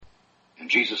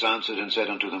Jesus answered and said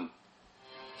unto them,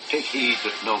 Take heed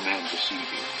that no man deceive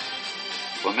you.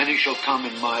 For many shall come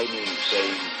in my name,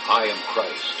 saying, I am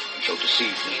Christ, and shall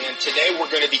deceive many. And today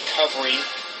we're going to be covering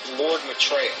Lord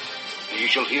Maitreya. And ye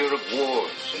shall hear of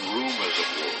wars and rumors of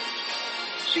wars.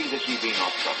 See that ye be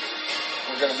not troubled.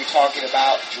 We're going to be talking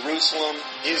about Jerusalem,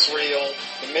 Israel,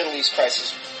 the Middle East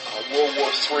crisis, World War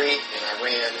III, and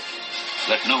Iran.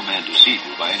 Let no man deceive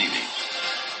you by any means.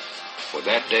 For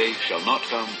that day shall not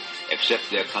come,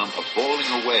 except there come a falling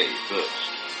away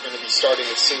first. We're going to be starting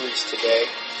a series today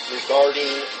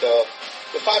regarding the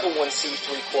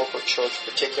 501c3 corporate church,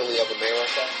 particularly of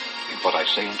America. And what I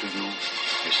say unto you,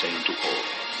 I say unto all.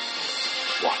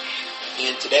 Watch.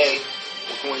 And today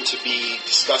we're going to be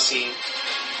discussing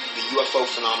the UFO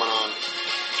phenomenon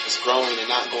is growing and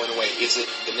not going away. Is it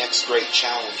the next great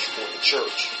challenge for the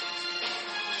church?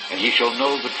 And ye shall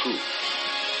know the truth,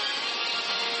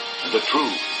 and the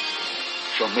truth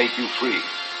shall make you free.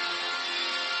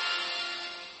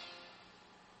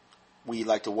 We'd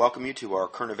like to welcome you to our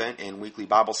current event and weekly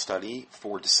Bible study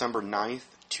for December 9th,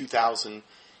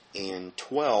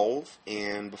 2012.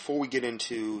 And before we get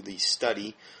into the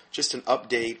study, just an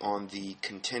update on the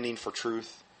Contending for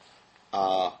Truth.com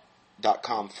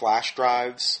flash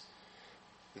drives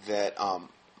that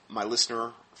my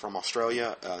listener from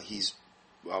Australia, he's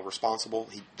responsible.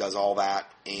 He does all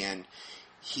that. And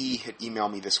he had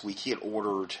emailed me this week. He had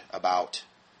ordered about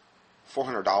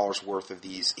 $400 worth of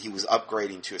these. He was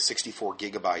upgrading to a 64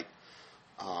 gigabyte,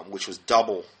 which was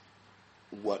double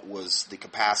what was the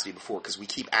capacity before, because he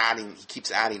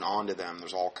keeps adding on to them.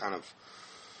 There's all kind of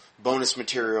bonus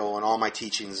material, and all my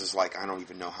teachings is like, I don't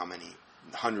even know how many,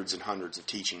 hundreds and hundreds of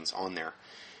teachings on there.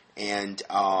 And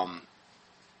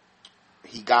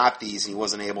he got these, and he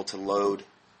wasn't able to load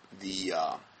the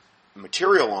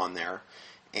material on there,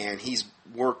 and he's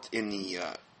worked in the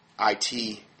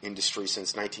IT industry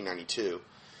since 1992,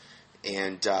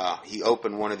 and he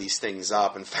opened one of these things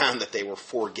up and found that they were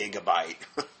 4 gigabyte.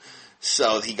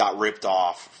 So he got ripped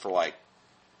off for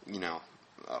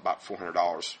about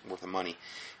 $400 worth of money.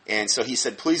 And so he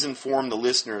said, please inform the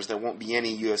listeners there won't be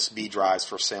any USB drives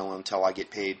for sale until I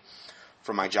get paid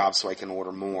for my job so I can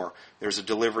order more. There's a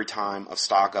delivery time of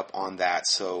stock up on that,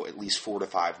 so at least 4 to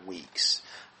 5 weeks.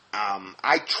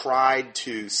 I tried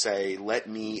to say, let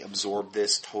me absorb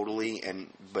this totally,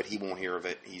 but he won't hear of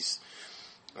it. He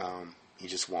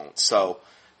just won't. So,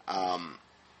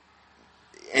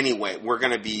 anyway, we're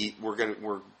gonna be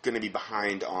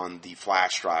behind on the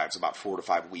flash drives about 4 to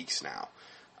 5 weeks now.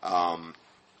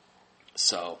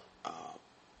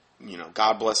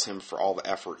 God bless him for all the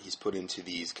effort he's put into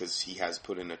these, because he has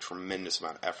put in a tremendous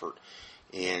amount of effort,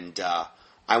 and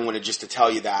I wanted just to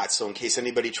tell you that, so in case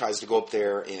anybody tries to go up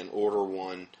there and order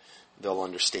one, they'll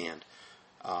understand.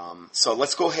 So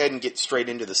let's go ahead and get straight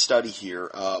into the study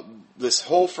here. This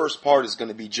whole first part is going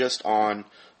to be just on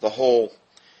the whole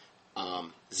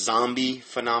zombie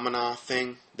phenomena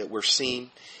thing that we're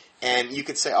seeing. And you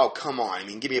could say, oh, come on,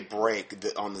 give me a break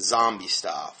on the zombie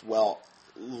stuff. Well,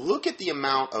 look at the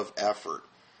amount of effort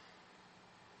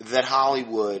that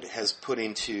Hollywood has put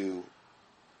into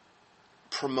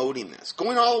promoting this,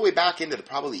 going all the way back into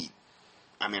I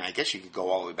guess you could go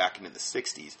all the way back into the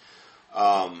 60s,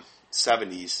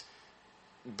 70s,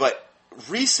 but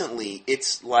recently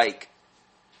it's like,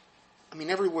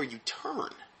 everywhere you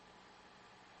turn,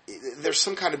 there's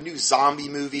some kind of new zombie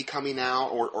movie coming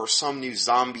out, or some new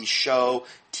zombie show,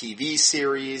 TV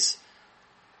series.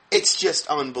 It's just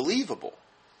unbelievable.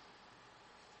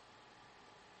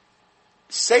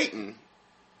 Satan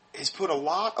has put a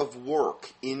lot of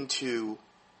work into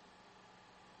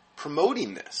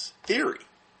promoting this theory,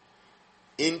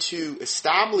 into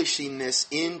establishing this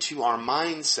into our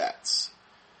mindsets.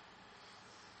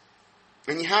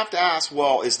 And you have to ask,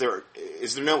 well, is there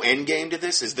no end game to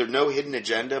this? Is there no hidden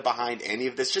agenda behind any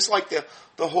of this? Just like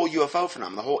the whole UFO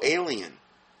phenomenon, the whole alien,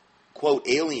 quote,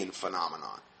 alien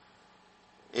phenomenon.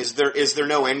 Is there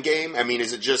no end game?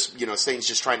 Is it just, Satan's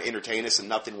just trying to entertain us and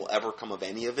nothing will ever come of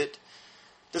any of it?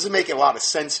 Doesn't make a lot of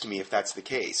sense to me if that's the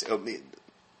case.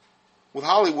 With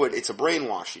Hollywood, it's a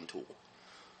brainwashing tool.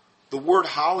 The word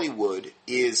Hollywood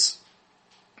is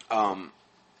when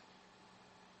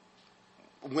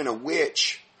a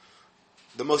witch,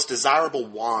 the most desirable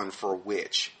wand for a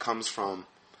witch comes from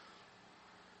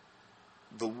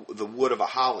the wood of a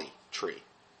holly tree.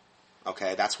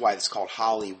 Okay, that's why it's called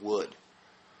Hollywood.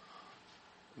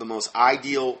 The most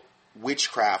ideal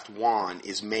witchcraft wand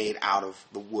is made out of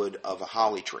the wood of a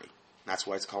holly tree. That's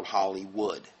why it's called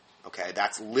Hollywood. Okay,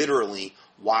 that's literally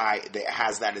why it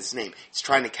has that as its name. It's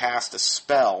trying to cast a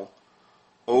spell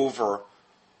over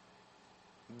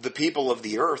the people of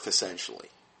the earth, essentially.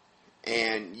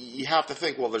 And you have to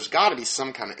think, well, there's got to be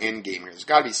some kind of end game here. There's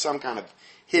got to be some kind of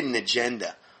hidden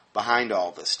agenda behind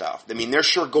all this stuff. I mean, they're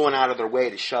sure going out of their way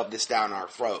to shove this down our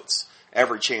throats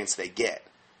every chance they get.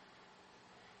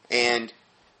 And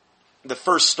the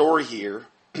first story here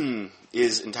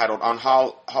is entitled, On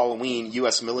Halloween,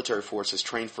 U.S. Military Forces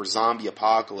Trained for Zombie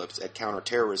Apocalypse at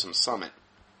Counterterrorism Summit.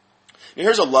 Now,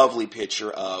 here's a lovely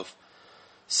picture of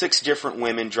 6 different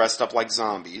women dressed up like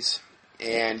zombies.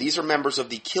 And these are members of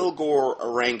the Kilgore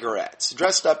Rangerettes,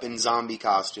 dressed up in zombie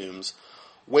costumes,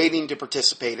 waiting to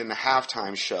participate in a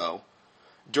halftime show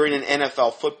during an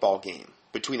NFL football game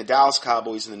between the Dallas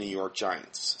Cowboys and the New York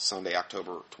Giants, Sunday,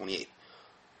 October 28th,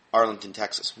 Arlington,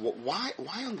 Texas. Why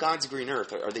on God's green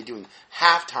earth are they doing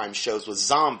halftime shows with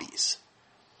zombies?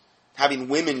 Having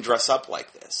women dress up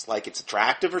like this, like it's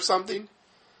attractive or something?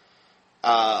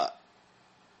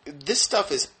 This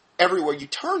stuff is everywhere you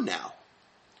turn now.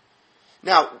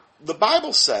 Now, the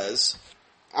Bible says,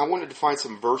 I wanted to find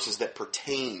some verses that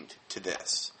pertained to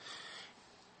this.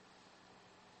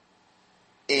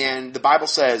 And the Bible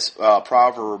says,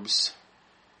 Proverbs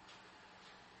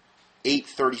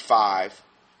 8:35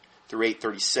 through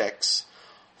 8:36,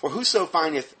 For whoso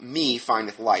findeth me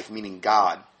findeth life, meaning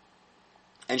God,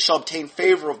 and shall obtain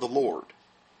favor of the Lord.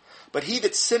 But he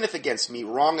that sinneth against me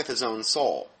wrongeth his own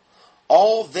soul.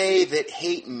 All they that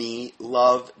hate me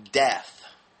love death.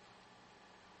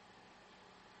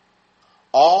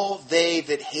 All they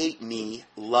that hate me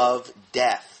love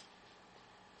death.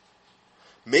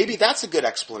 Maybe that's a good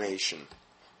explanation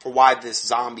for why this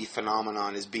zombie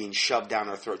phenomenon is being shoved down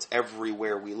our throats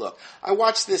everywhere we look. I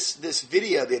watched this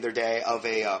video the other day of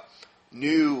a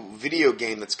new video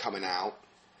game that's coming out.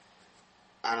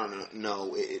 I don't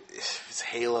know, it's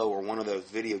Halo or one of those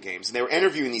video games. And they were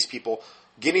interviewing these people,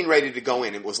 getting ready to go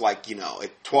in. It was like,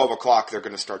 at 12 o'clock they're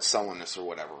going to start selling this or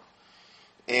whatever.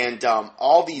 And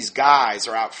all these guys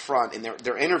are out front, and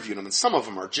they're interviewing them, and some of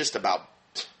them are just about,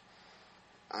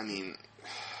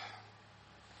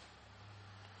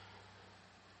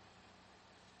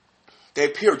 they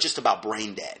appear just about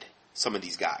brain dead, some of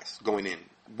these guys, going in,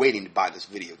 waiting to buy this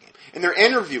video game. And they're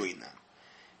interviewing them.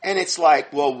 And it's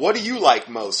like, well, what do you like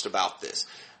most about this?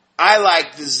 I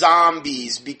like the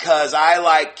zombies because I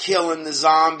like killing the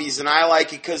zombies, and I like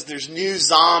it because there's new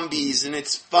zombies, and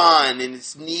it's fun, and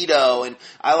it's neato, and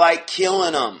I like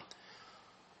killing them.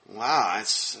 Wow,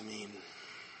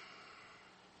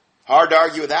 hard to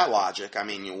argue with that logic.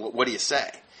 What do you say?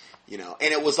 And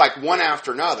it was like one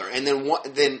after another. And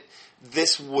then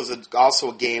this was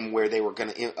also a game where they were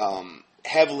going to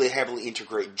heavily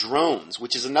integrate drones,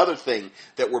 which is another thing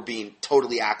that we're being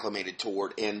totally acclimated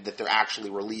toward, and that they're actually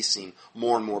releasing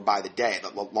more and more by the day.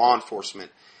 That law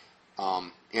enforcement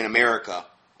in America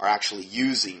are actually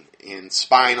using in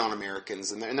spying on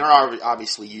Americans, and they're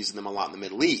obviously using them a lot in the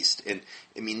Middle East. And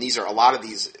a lot of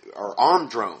these are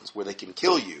armed drones where they can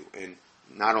kill you and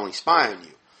not only spy on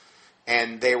you.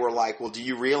 And they were like, well, do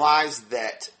you realize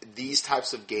that these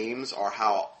types of games are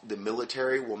how the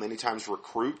military will many times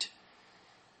recruit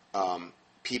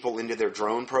people into their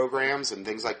drone programs and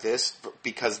things like this,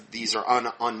 because these are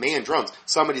unmanned drones.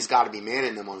 Somebody's got to be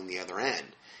manning them on the other end.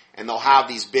 And they'll have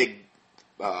these big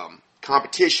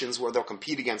competitions where they'll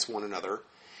compete against one another,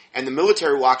 and the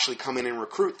military will actually come in and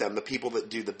recruit them, the people that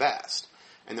do the best.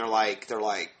 And they're like,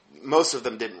 most of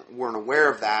them weren't aware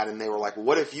of that, and they were like, well,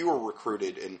 what if you were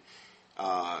recruited and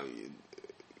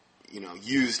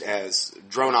used as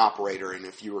drone operator, and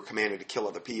if you were commanded to kill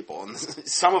other people? And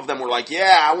some of them were like,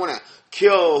 yeah, I want to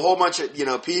kill a whole bunch of,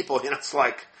 people. It's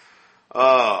like,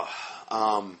 but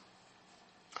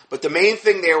the main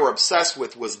thing they were obsessed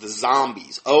with was the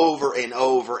zombies over and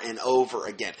over and over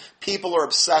again. People are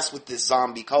obsessed with this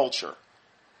zombie culture.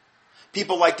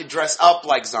 People like to dress up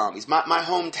like zombies. My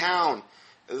hometown,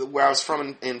 where I was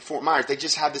from in Fort Myers, they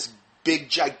just had this big,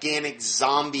 gigantic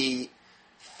zombie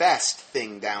fest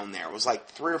thing down there. It was like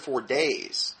 3 or 4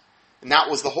 days. And that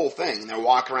was the whole thing. And they're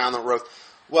walking around the road.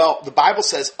 Well, the Bible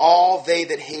says, all they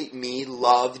that hate me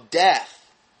love death.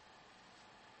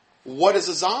 What is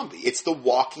a zombie? It's the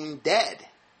walking dead.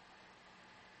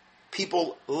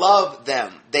 People love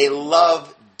them. They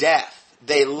love death.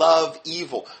 They love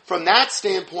evil. From that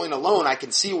standpoint alone, I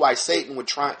can see why Satan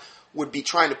would be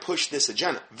trying to push this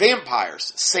agenda.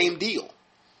 Vampires, same deal.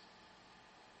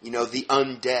 The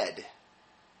undead.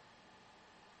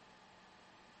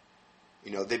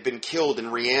 They've been killed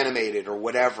and reanimated or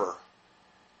whatever.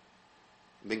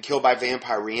 Been killed by a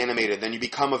vampire, reanimated, then you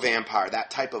become a vampire. That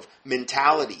type of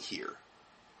mentality here.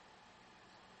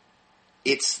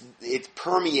 It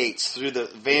permeates through the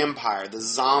vampire, the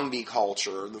zombie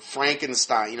culture, the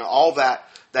Frankenstein, all that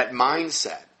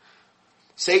mindset.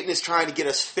 Satan is trying to get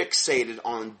us fixated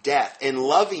on death and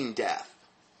loving death.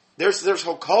 There's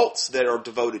whole cults that are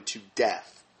devoted to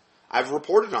death. I've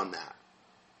reported on that.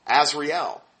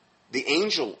 Azrael, the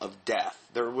angel of death.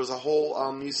 There was a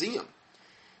whole museum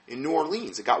in New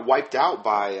Orleans. It got wiped out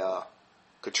by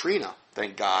Katrina,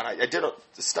 thank God. I did a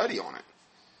study on it.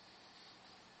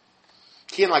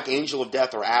 Kind of like angel of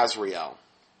death or Azrael.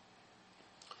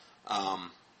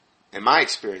 In my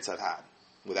experience I've had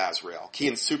with Azrael. Key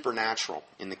in supernatural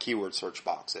in the keyword search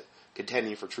box at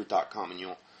contendingfortruth.com, and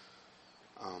you'll,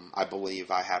 I believe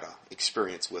I had an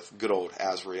experience with good old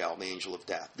Azrael, the angel of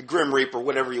death. The Grim Reaper,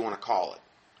 whatever you want to call it.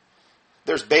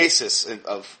 There's basis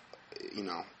of,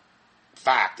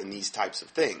 fact in these types of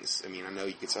things. I mean, I know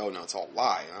you could say, oh no, it's all a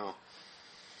lie. No.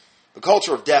 The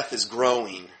culture of death is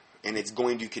growing, and it's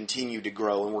going to continue to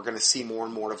grow, and we're going to see more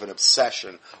and more of an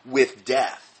obsession with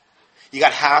death. You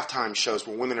got halftime shows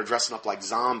where women are dressing up like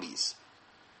zombies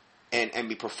and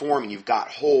be performing. You've got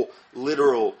whole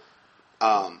literal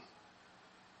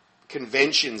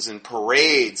conventions and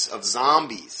parades of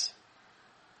zombies.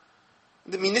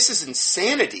 I mean, this is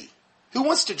insanity. Who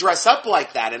wants to dress up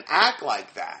like that and act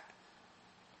like that?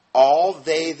 All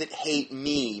they that hate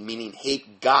me, meaning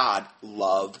hate God,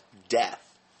 love death.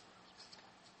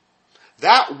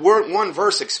 That one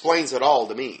verse explains it all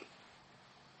to me.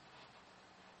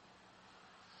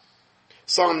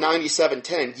 Psalm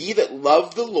 97:10, ye that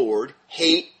love the Lord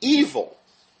hate evil.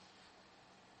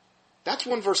 That's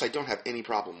one verse I don't have any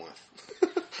problem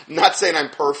with. I'm not saying I'm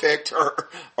perfect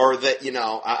or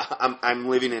that, I'm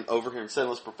living in over here in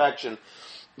sinless perfection,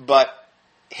 but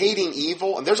hating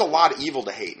evil, and there's a lot of evil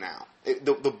to hate now.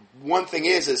 The one thing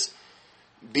is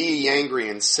be ye angry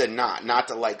and sin not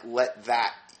to let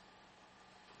that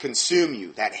consume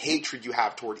you, that hatred you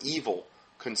have toward evil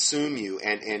consume you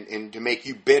and to make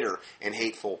you bitter and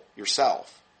hateful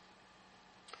yourself.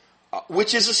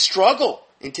 Which is a struggle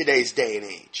in today's day and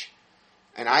age.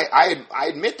 And I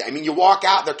admit that. I mean, you walk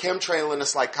out, they're chemtrailing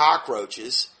us like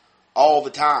cockroaches all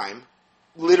the time,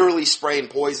 literally spraying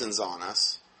poisons on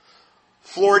us,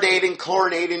 fluoridating,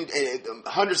 chlorinating,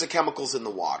 hundreds of chemicals in the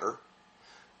water,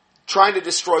 trying to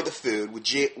destroy the food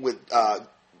with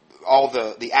all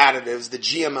the additives, the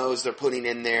GMOs they're putting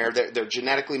in there. They're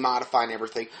genetically modifying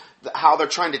everything. How they're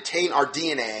trying to taint our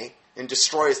DNA and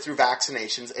destroy us through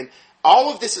vaccinations. And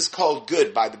all of this is called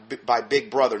good by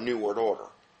Big Brother New World Order.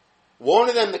 One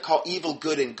of them that call evil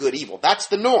good and good evil. That's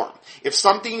the norm. If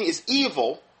something is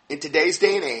evil in today's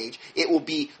day and age, it will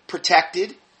be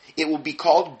protected. It will be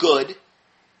called good.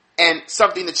 And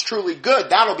something that's truly good,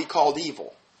 that'll be called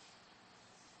evil.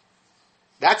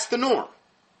 That's the norm.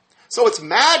 So it's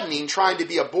maddening trying to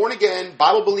be a born-again,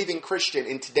 Bible-believing Christian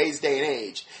in today's day and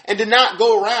age and to not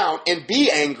go around and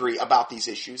be angry about these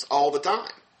issues all the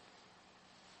time.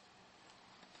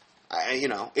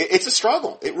 It's a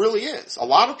struggle. It really is. A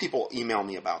lot of people email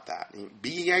me about that. Be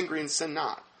ye angry and sin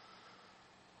not.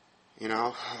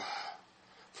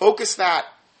 Focus that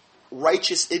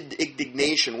righteous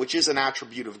indignation, which is an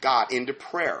attribute of God, into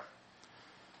prayer.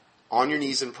 On your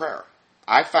knees in prayer.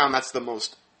 I found that's the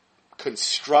most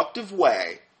constructive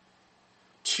way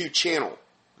to channel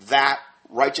that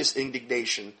righteous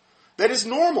indignation that is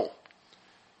normal,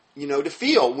 to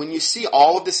feel when you see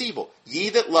all of this evil. Ye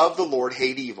that love the Lord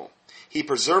hate evil. He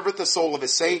preserveth the soul of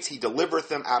his saints. He delivereth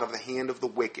them out of the hand of the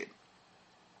wicked.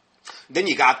 Then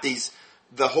you got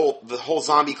the whole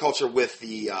zombie culture with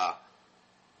the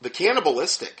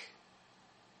cannibalistic.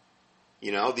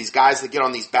 These guys that get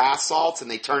on these bath salts and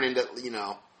they turn into,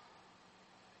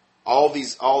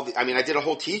 I did a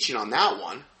whole teaching on that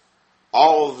one.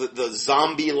 All of the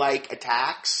zombie-like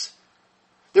attacks.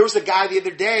 There was a guy the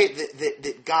other day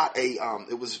that got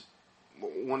it was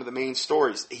one of the main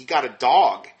stories. He got a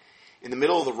dog in the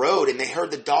middle of the road, and they heard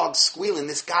the dog squealing.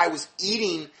 This guy was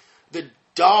eating the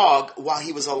dog while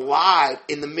he was alive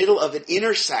in the middle of an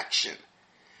intersection.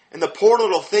 And the poor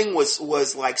little thing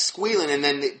was like squealing, and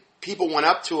then people went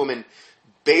up to him and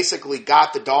basically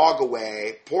got the dog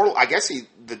away. I guess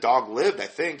the dog lived, I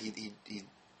think. He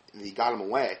got him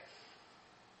away.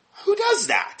 Who does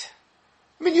that?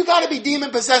 I mean, you got to be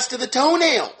demon-possessed to the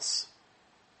toenails.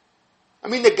 I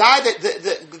mean, the guy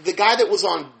that was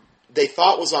on, they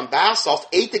thought was on bath salts,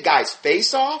 ate the guy's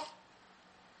face off.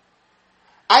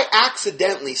 I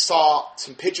accidentally saw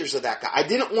some pictures of that guy. I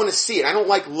didn't want to see it. I don't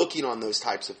like looking on those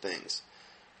types of things.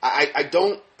 I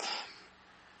don't,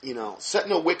 set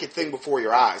no wicked thing before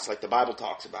your eyes, like the Bible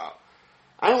talks about.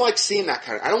 I don't like seeing that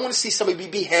kind of, I don't want to see somebody be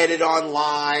beheaded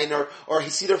online or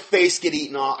see their face get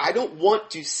eaten off. I don't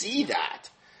want to see that.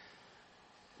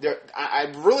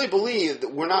 I really believe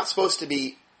that we're not supposed to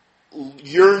be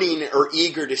yearning or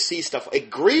eager to see stuff. It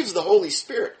grieves the Holy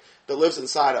Spirit that lives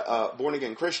inside a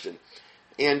born-again Christian.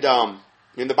 And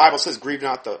the Bible says, grieve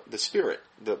not the Spirit,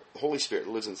 the Holy Spirit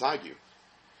that lives inside you.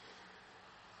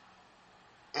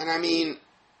 And I mean,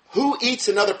 who eats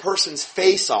another person's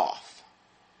face off?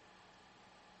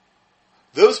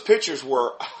 Those pictures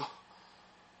were...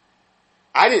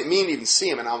 I didn't mean to even see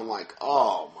them, and I'm like,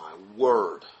 oh my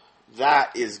word.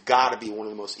 That is got to be one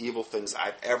of the most evil things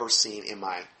I've ever seen in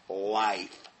my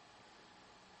life.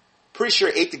 Pretty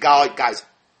sure he ate the guy's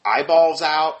eyeballs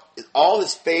out, all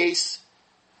his face.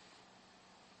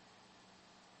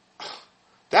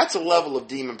 That's a level of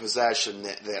demon possession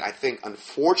that I think,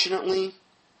 unfortunately,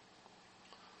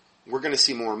 we're going to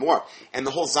see more and more. And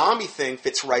the whole zombie thing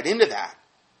fits right into that.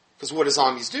 Because what do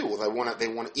zombies do? Well, they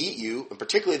want to eat you, and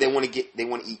particularly they want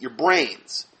to eat your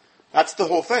brains. That's the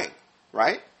whole thing,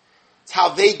 right? It's how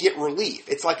they get relief.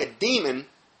 It's like a demon.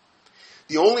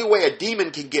 The only way a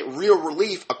demon can get real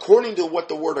relief, according to what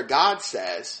the Word of God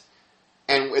says,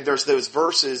 and there's those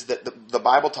verses that the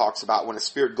Bible talks about, when a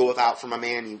spirit goeth out from a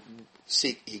man,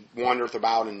 he wandereth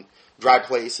about in dry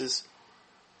places,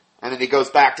 and then he goes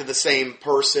back to the same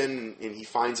person, and he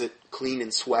finds it clean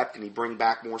and swept, and he brings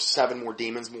back 7 more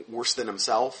demons worse than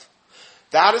himself.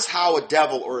 That is how a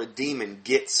devil or a demon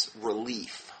gets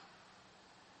relief.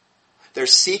 They're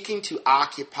seeking to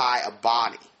occupy a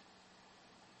body.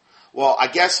 Well, I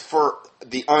guess for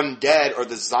the undead or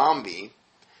the zombie,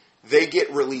 they get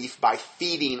relief by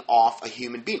feeding off a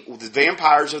human being. Well, the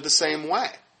vampires are the same way.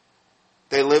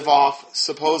 They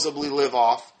supposedly live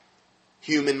off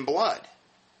human blood.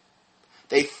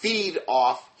 They feed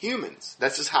off humans.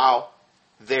 That's just how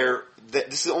this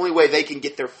is the only way they can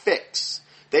get their fix.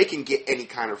 They can get any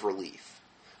kind of relief.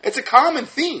 It's a common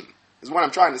theme, is what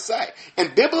I'm trying to say.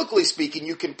 And biblically speaking,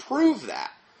 you can prove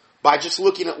that by just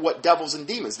looking at what devils and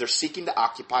demons, they're seeking to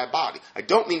occupy a body. I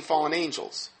don't mean fallen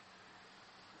angels.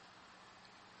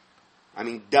 I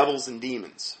mean devils and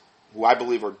demons, who I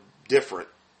believe are different,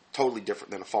 totally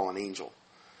different than a fallen angel.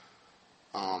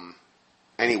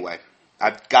 Anyway,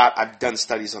 I've done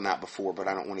studies on that before, but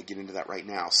I don't want to get into that right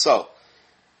now. So,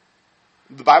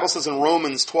 the Bible says in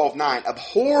Romans 12:9,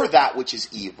 abhor that which is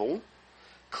evil,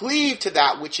 cleave to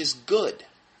that which is good.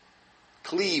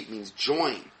 Cleave means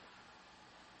join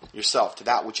yourself to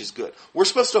that which is good. We're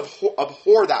supposed to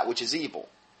abhor that which is evil.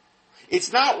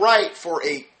 It's not right for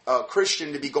a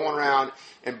Christian to be going around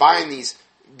and buying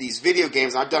these video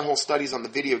games. I've done whole studies on the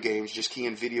video games. Just key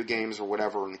in video games or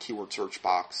whatever in the keyword search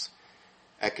box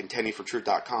at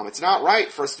contendingfortruth.com. It's not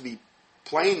right for us to be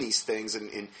playing these things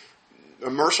and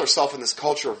immerse ourselves in this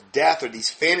culture of death or these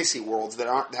fantasy worlds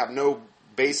that have no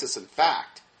basis in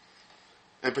fact.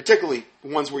 And particularly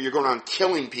ones where you're going around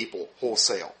killing people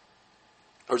wholesale.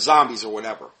 Or zombies or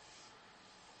whatever.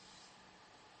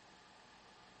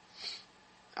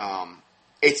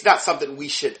 It's not something we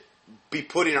should be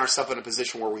putting ourselves in a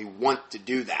position where we want to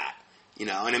do that. You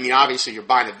know, and I mean, obviously you're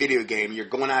buying a video game, you're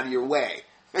going out of your way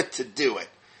to do it.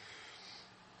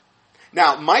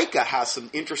 Now, Micah has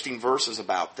some interesting verses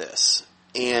about this.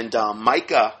 And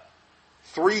Micah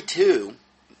 3:2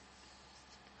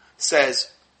 says,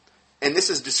 and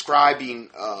this is describing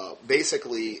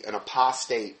basically an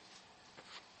apostate,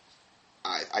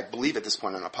 I believe at this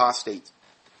point, an apostate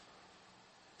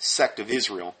sect of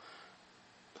Israel,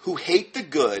 who hate the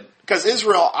good, because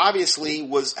Israel obviously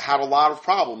had a lot of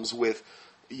problems with,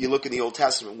 you look in the Old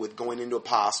Testament, with going into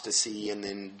apostasy, and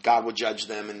then God would judge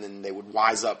them, and then they would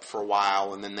wise up for a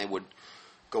while, and then they would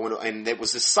go into, and it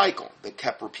was this cycle that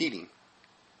kept repeating.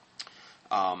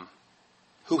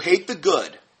 Who hate the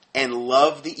good and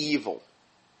love the evil.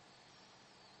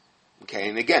 Okay,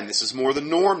 and again, this is more the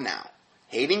norm now.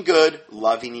 Hating good,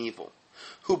 loving evil.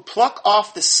 Who pluck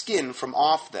off the skin from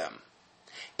off them,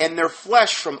 and their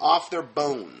flesh from off their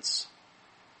bones.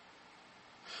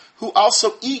 Who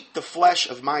also eat the flesh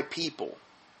of my people,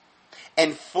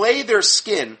 and flay their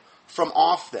skin from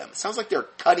off them. It sounds like they're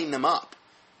cutting them up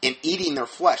and eating their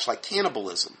flesh, like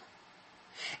cannibalism.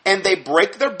 And they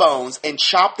break their bones and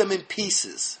chop them in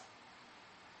pieces,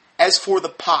 as for the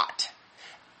pot,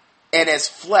 and as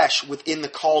flesh within the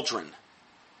cauldron.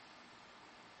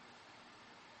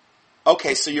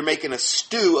 Okay, so you're making a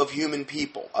stew of human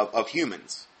people, of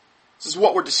humans. This is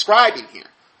what we're describing here.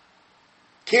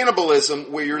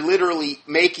 Cannibalism, where you're literally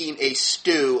making a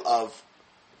stew of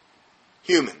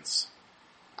humans.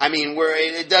 I mean, where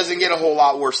it doesn't get a whole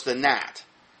lot worse than that.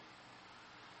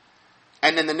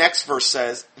 And then the next verse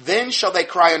says, then shall they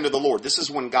cry unto the Lord. This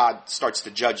is when God starts to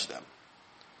judge them.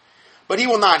 But he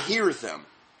will not hear them.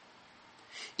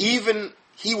 Even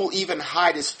he will even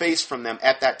hide his face from them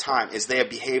at that time as they have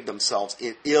behaved themselves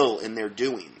ill in their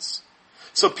doings.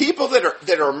 So people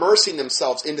that are immersing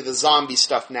themselves into the zombie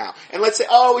stuff now, and let's say,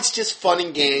 oh, it's just fun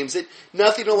and games,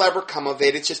 nothing will ever come of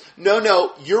it, it's just,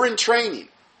 no, you're in training.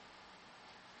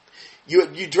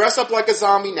 You dress up like a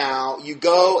zombie now, you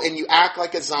go and you act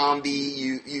like a zombie,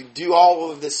 you do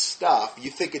all of this stuff, you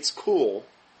think it's cool.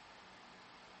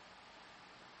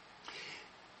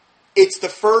 It's the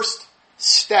first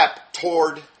step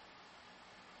toward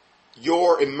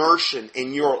your immersion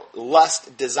in your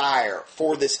lust desire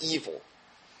for this evil.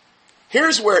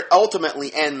 Here's where it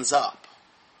ultimately ends up.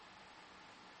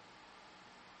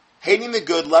 Hating the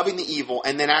good, loving the evil,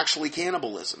 and then actually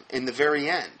cannibalism in the very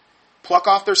end. Pluck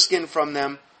off their skin from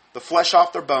them, the flesh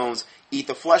off their bones, eat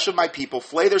the flesh of my people,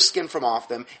 flay their skin from off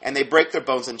them, and they break their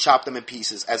bones and chop them in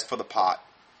pieces as for the pot,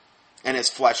 and as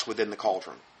flesh within the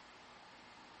cauldron.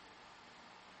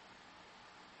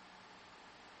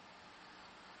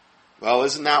 Well,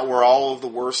 isn't that where all of the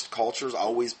worst cultures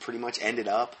always pretty much ended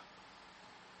up?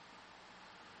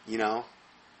 You know?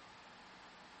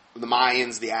 The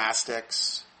Mayans, the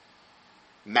Aztecs,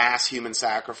 mass human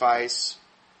sacrifice,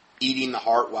 eating the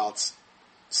heart while it's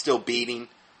still beating,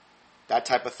 that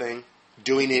type of thing.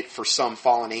 Doing it for some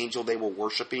fallen angel they were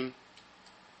worshiping.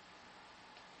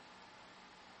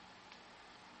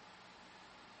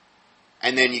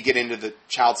 And then you get into the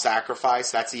child sacrifice,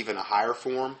 that's even a higher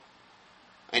form.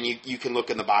 And you can look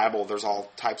in the Bible, there's all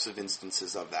types of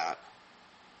instances of that.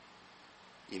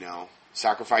 You know,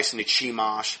 sacrificing to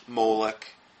Chemosh, Moloch,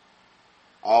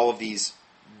 all of these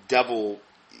devil,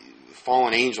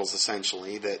 fallen angels,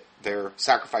 essentially, that they're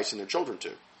sacrificing their children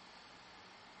to.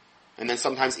 And then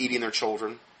sometimes eating their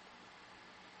children,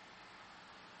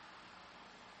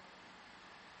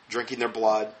 drinking their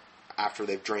blood after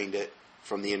they've drained it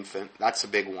from the infant. That's a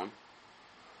big one.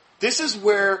 This is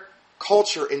where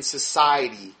culture and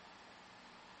society,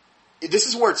 this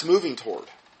is where it's moving toward.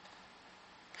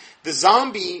 The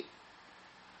zombie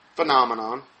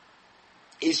phenomenon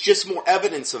is just more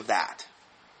evidence of that.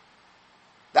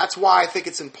 That's why I think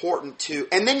it's important to,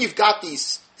 and then you've got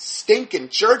these stinking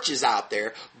churches out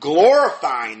there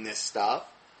glorifying this stuff.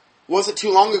 Wasn't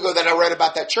too long ago that I read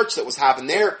about that church that was having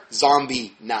their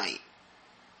zombie night.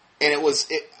 And it was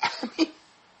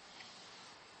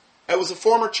a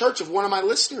former church of one of my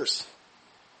listeners.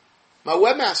 My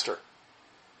webmaster.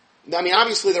 I mean,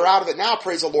 obviously they're out of it now,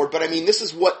 praise the Lord, but I mean, this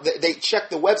is what, they check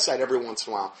the website every once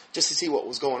in a while, just to see what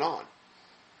was going on.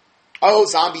 Oh,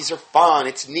 zombies are fun,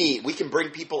 it's neat, we can bring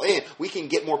people in, we can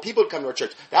get more people to come to our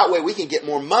church, that way we can get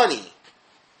more money.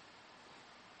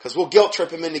 Because we'll guilt trip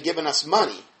them into giving us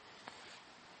money.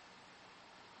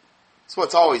 That's what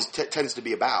it's always tends to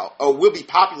be about. Oh, we'll be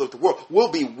popular with the world,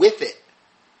 we'll be with it.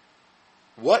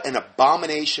 What an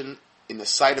abomination in the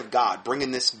sight of God,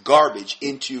 bringing this garbage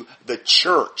into the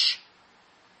church.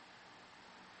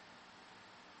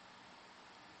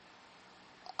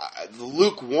 The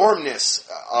lukewarmness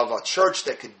of a church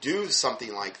that could do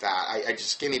something like that, I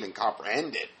just can't even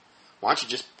comprehend it. Why don't you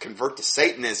just convert to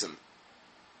Satanism?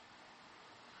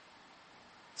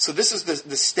 So this is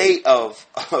the state of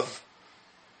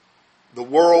the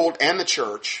world and the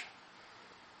church.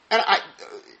 And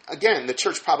again, the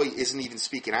church probably isn't even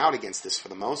speaking out against this for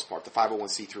the most part. The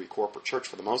 501c3 corporate church,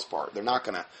 for the most part, they're not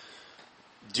going to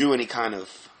do any kind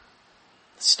of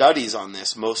studies on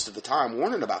this most of the time,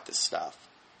 warning about this stuff.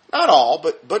 Not all,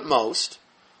 but most.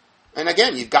 And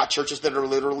again, you've got churches that are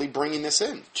literally bringing this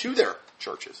in to their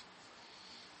churches.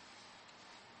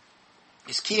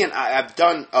 I've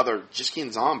done just key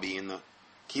in zombie in the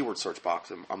keyword search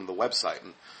box on the website,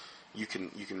 and you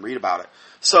can read about it.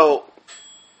 So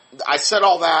I said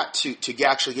all that to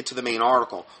actually get to the main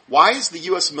article. Why is the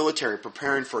U.S. military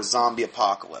preparing for a zombie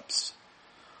apocalypse?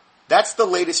 That's the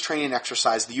latest training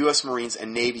exercise the U.S. Marines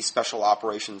and Navy Special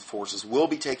Operations Forces will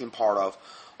be taking part of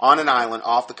on an island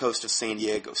off the coast of San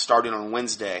Diego, starting on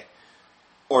Wednesday,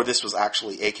 or this was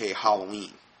actually aka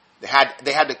Halloween. They had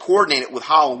to coordinate it with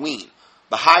Halloween,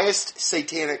 the highest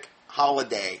satanic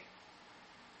holiday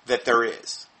that there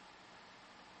is.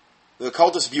 The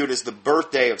occultists view it as the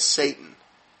birthday of Satan.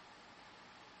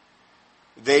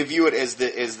 They view it as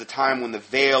the time when the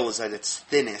veil is at its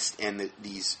thinnest and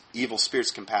these evil spirits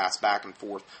can pass back and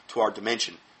forth to our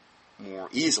dimension more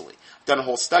easily. I've done a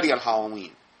whole study on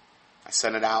Halloween. I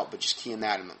sent it out, but just key in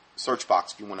that in the search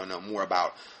box if you want to know more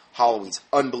about Halloween's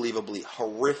unbelievably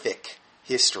horrific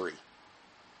history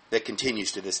that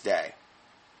continues to this day.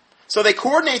 So they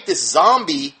coordinate this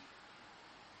zombie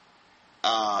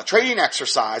training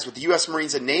exercise with the U.S.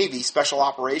 Marines and Navy Special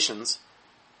Operations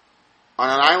on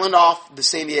an island off the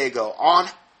San Diego on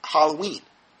Halloween.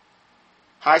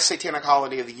 Highest satanic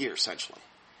holiday of the year, essentially.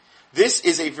 This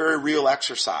is a very real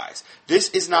exercise. This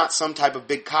is not some type of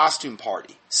big costume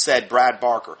party, said Brad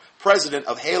Barker, president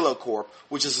of Halo Corp,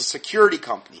 which is a security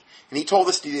company. And he told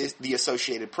this to the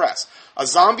Associated Press. A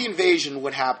zombie invasion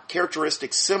would have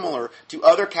characteristics similar to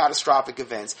other catastrophic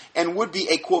events and would be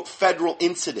a, quote, federal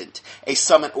incident, a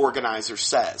summit organizer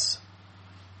says.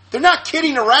 They're not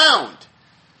kidding around.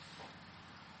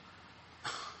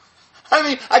 I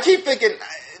mean, I keep thinking,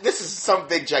 this is some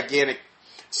big, gigantic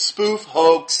spoof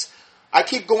hoax. I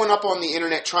keep going up on the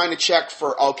internet trying to check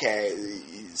for,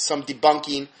 some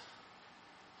debunking.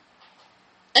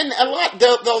 And a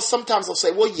lot, sometimes they'll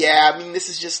say, well, yeah, I mean, this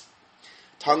is just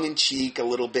tongue-in-cheek a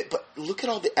little bit. But look at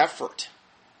all the effort.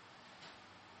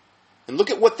 And look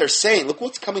at what they're saying. Look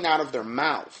what's coming out of their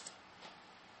mouth.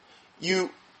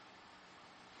 You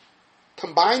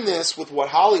combine this with what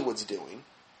Hollywood's doing,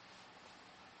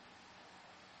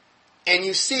 and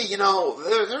you see,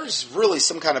 there's really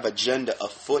some kind of agenda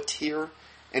afoot here,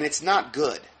 and it's not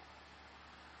good.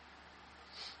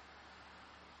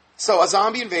 So a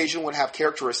zombie invasion would have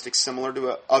characteristics similar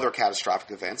to other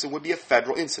catastrophic events and would be a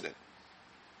federal incident,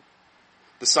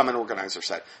 the summit organizer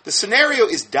said. The scenario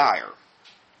is dire.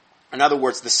 In other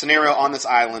words, the scenario on this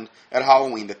island at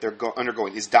Halloween that they're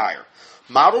undergoing is dire.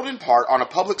 Modeled in part on a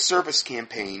public service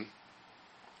campaign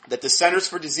that the Centers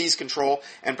for Disease Control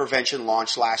and Prevention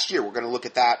launched last year. We're going to look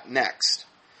at that next.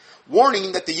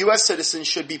 Warning that the U.S. citizens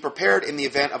should be prepared in the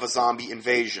event of a zombie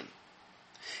invasion.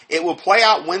 It will play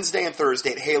out Wednesday and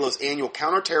Thursday at Halo's annual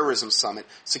Counterterrorism Summit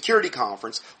Security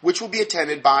Conference, which will be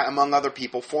attended by, among other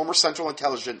people, former Central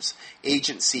Intelligence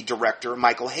Agency Director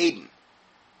Michael Hayden.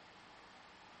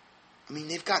 I mean,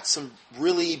 they've got some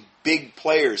really big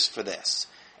players for this.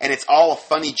 And it's all a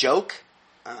funny joke?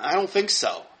 I don't think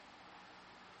so.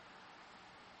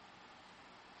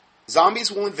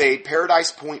 Zombies will invade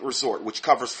Paradise Point Resort, which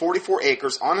covers 44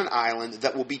 acres on an island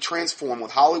that will be transformed with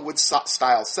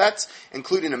Hollywood-style sets,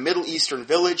 including a Middle Eastern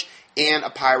village and a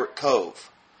pirate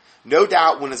cove. No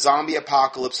doubt when a zombie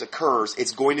apocalypse occurs,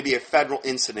 it's going to be a federal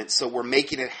incident, so we're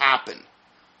making it happen,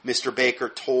 Mr. Baker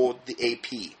told the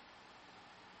AP.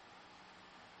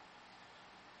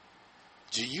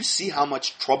 Do you see how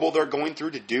much trouble they're going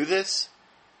through to do this?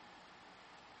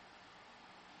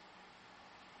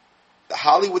 The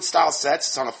Hollywood-style sets,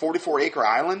 it's on a 44-acre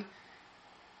island.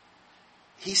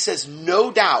 He says,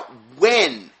 no doubt,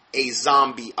 when a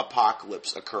zombie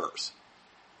apocalypse occurs,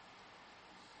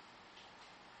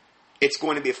 it's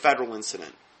going to be a federal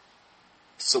incident.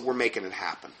 So we're making it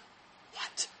happen.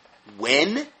 What?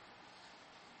 When?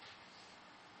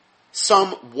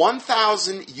 Some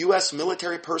 1,000 U.S.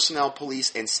 military personnel,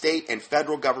 police, and state and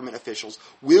federal government officials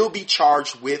will be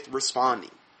charged with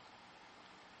responding.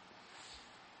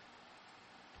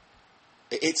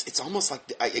 It's almost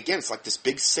like, again, it's like this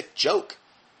big sick joke.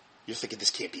 You're thinking,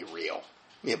 this can't be real.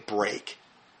 Give me a break.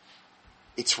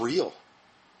 It's real.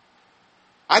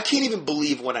 I can't even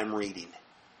believe what I'm reading.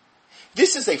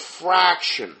 This is a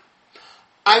fraction.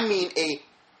 I mean, a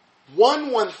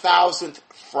 1/1000th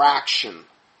fraction.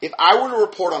 If I were to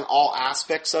report on all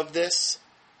aspects of this,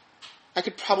 I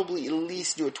could probably at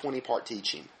least do a 20-part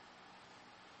teaching.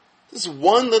 This is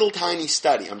one little tiny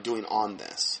study I'm doing on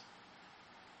this.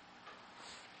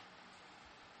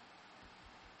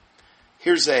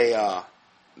 Here's a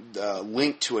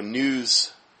link to a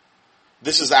news.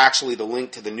 This is actually the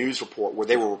link to the news report where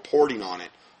they were reporting on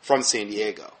it from San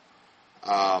Diego.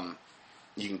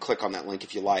 You can click on that link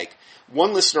if you like.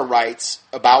 One listener writes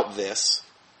about this.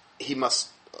 He must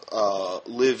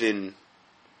live in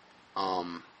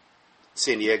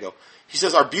San Diego. He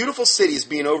says, our beautiful city is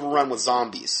being overrun with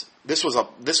zombies. This was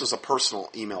a personal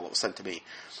email that was sent to me.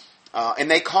 And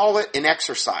they call it an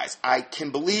exercise. I can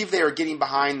believe they are getting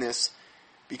behind this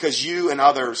because you and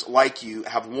others like you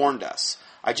have warned us.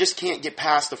 I just can't get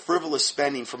past the frivolous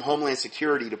spending from Homeland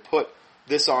Security to put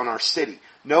this on our city.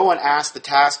 No one asked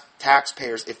the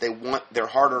taxpayers if they want their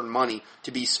hard-earned money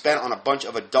to be spent on a bunch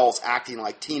of adults acting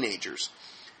like teenagers.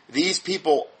 These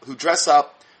people who dress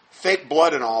up, fake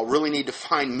blood and all, really need to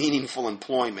find meaningful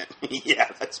employment.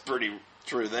 Yeah, that's pretty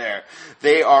true there.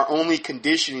 They are only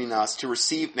conditioning us to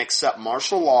receive and accept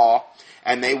martial law,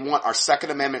 and they want our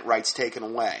Second Amendment rights taken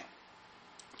away.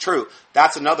 True,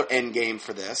 that's another end game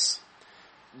for this.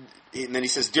 And then he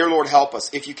says, dear Lord, help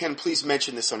us. If you can, please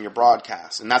mention this on your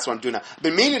broadcast. And that's what I'm doing now. I've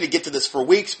been meaning to get to this for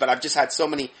weeks, but I've just had so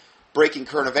many breaking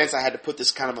current events, I had to put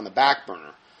this kind of on the back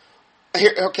burner.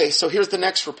 So here's the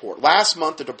next report. Last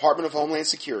month, the Department of Homeland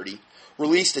Security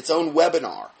released its own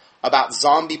webinar about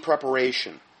zombie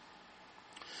preparation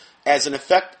as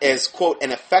quote,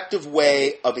 an effective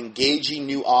way of engaging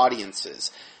new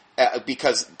audiences.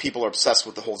 because people are obsessed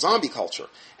with the whole zombie culture.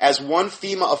 As one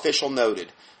FEMA official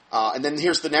noted, and then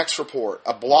here's the next report,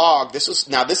 a blog, this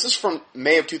is from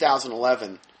May of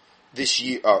 2011,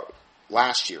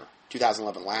 last year. This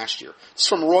is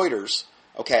from Reuters,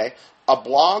 okay? A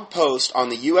blog post on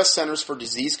the U.S. Centers for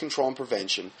Disease Control and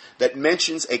Prevention that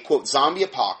mentions a, quote, zombie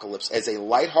apocalypse as a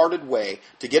lighthearted way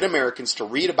to get Americans to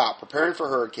read about preparing for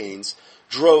hurricanes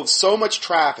drove so much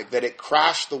traffic that it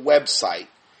crashed the website,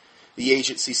 the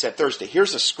agency said Thursday.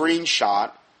 Here's a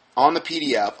screenshot on the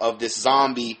PDF of this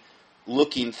zombie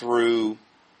looking through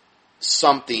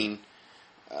something,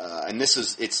 and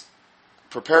it's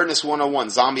Preparedness 101,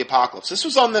 Zombie Apocalypse. This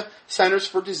was on the Centers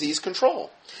for Disease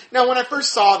Control. Now, when I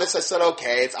first saw this, I said,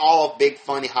 okay, it's all a big,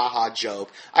 funny, ha-ha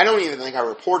joke. I don't even think I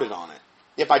reported on it.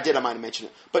 If I did, I might have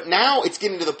mentioned it. But now it's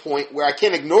getting to the point where I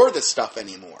can't ignore this stuff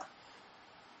anymore.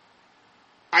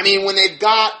 I mean, when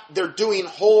they're doing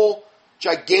whole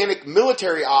gigantic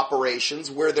military operations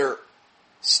where they're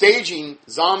staging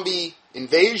zombie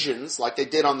invasions like they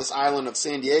did on this island of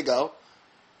San Diego,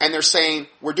 and they're saying,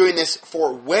 we're doing this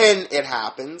for when it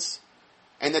happens,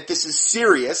 and that this is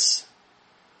serious,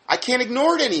 I can't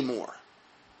ignore it anymore.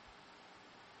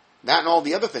 That and all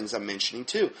the other things I'm mentioning,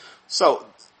 too. So,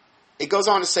 it goes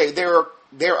on to say, there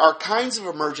are kinds of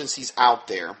emergencies out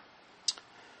there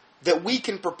that we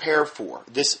can prepare for.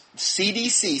 This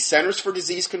CDC, Centers for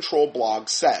Disease Control blog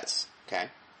says, okay?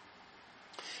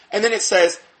 And then it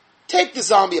says, take the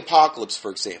zombie apocalypse,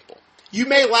 for example. You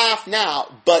may laugh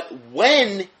now, but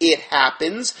when it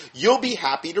happens, you'll be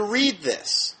happy to read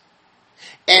this.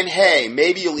 And hey,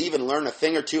 maybe you'll even learn a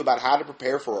thing or two about how to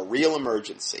prepare for a real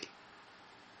emergency.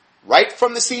 Right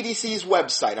from the CDC's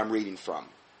website I'm reading from.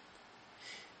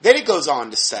 Then it goes on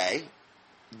to say,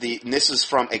 and this is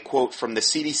from a quote from the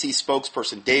CDC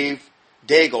spokesperson, Dave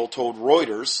Daigle, told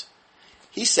Reuters.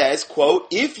 He says, quote,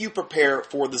 if you prepare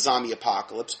for the zombie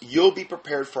apocalypse, you'll be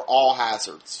prepared for all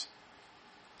hazards.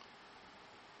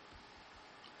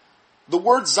 The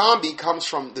word zombie comes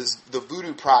from the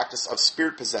voodoo practice of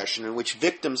spirit possession in which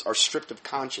victims are stripped of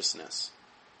consciousness.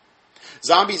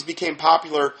 Zombies became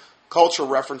popular cultural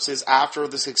references after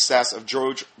the success of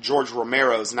George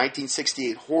Romero's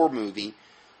 1968 horror movie,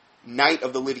 Night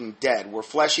of the Living Dead, where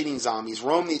flesh-eating zombies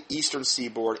roam the eastern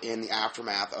seaboard in the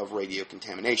aftermath of radio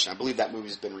contamination. I believe that movie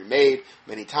has been remade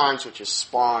many times, which has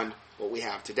spawned what we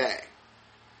have today.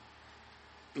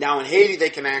 Now, in Haiti, they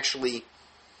can actually...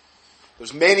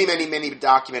 There's many, many, many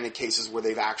documented cases where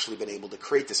they've actually been able to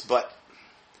create this, but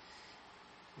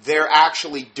they're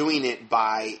actually doing it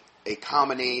by a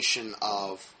combination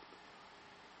of,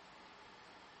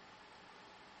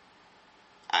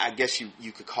 I guess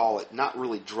you could call it, not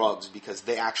really drugs, because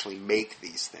they actually make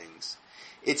these things.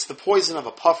 It's the poison of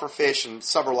a pufferfish and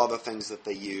several other things that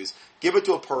they use. Give it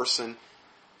to a person.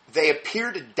 They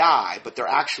appear to die, but they're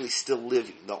actually still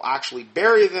living. They'll actually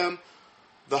bury them.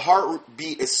 The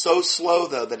heartbeat is so slow,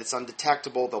 though, that it's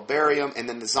undetectable. They'll bury him, and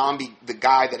then the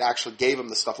guy that actually gave him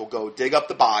the stuff will go dig up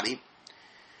the body,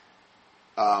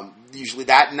 usually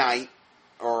that night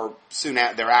or soon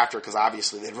thereafter, because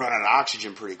obviously they'd run out of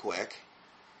oxygen pretty quick.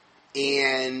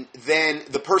 And then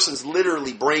the person's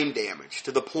literally brain damaged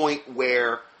to the point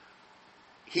where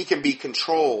he can be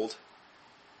controlled.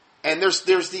 And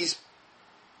there's these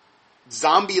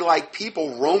zombie-like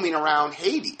people roaming around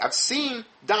Haiti. I've seen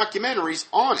documentaries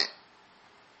on it.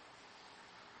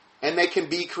 And they can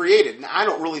be created. Now, I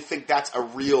don't really think that's a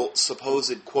real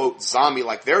supposed, quote, zombie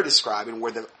like they're describing,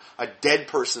 where a dead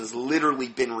person's literally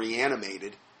been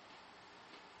reanimated.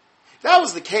 If that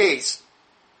was the case,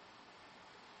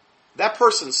 that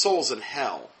person's soul's in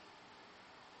hell.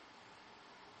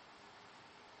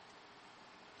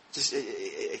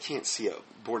 I can't see a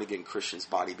born-again Christian's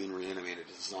body being reanimated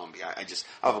as a zombie. I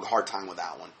have a hard time with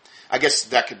that one. I guess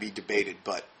that could be debated,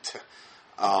 but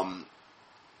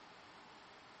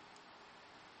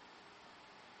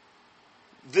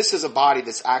this is a body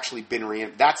that's actually been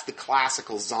reanimated. That's the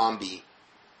classical zombie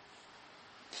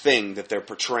thing that they're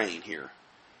portraying here.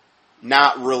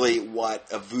 Not really what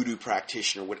a voodoo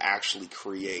practitioner would actually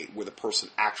create, where the person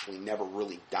actually never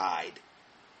really died,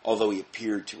 although he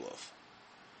appeared to have.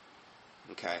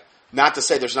 Okay? Not to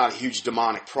say there's not a huge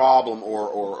demonic problem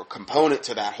or a component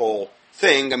to that whole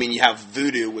thing. I mean, you have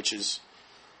voodoo, which is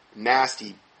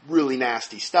nasty, really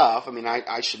nasty stuff. I mean,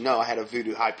 I should know. I had a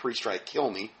voodoo high priest try to kill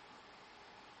me.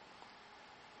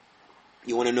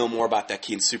 You want to know more about that,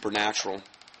 key in Supernatural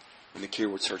in the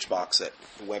keyword search box at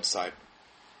the website.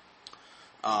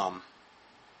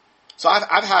 So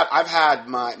I've had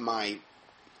my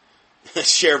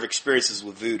share of experiences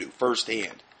with voodoo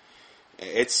firsthand.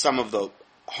 It's some of the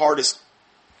hardest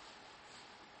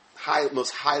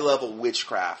most high-level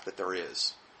witchcraft that there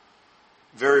is.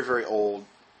 Very, very old.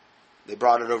 They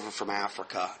brought it over from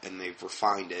Africa, and they've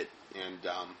refined it, and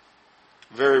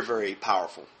very, very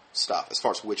powerful stuff as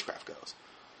far as witchcraft goes.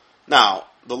 Now,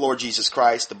 the Lord Jesus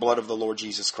Christ, the blood of the Lord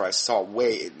Jesus Christ, it's all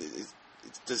it's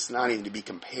just not even to be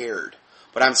compared.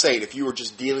 But I'm saying, if you were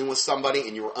just dealing with somebody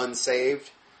and you were unsaved,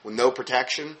 with no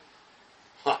protection,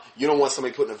 you don't want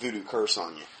somebody putting a voodoo curse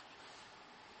on you.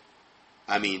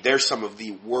 I mean, there's some of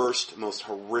the worst, most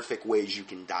horrific ways you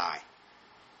can die.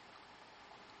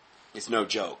 It's no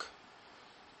joke.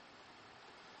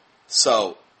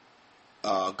 So,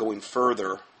 going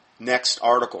further, next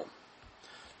article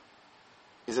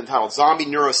is entitled, Zombie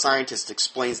Neuroscientist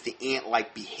Explains the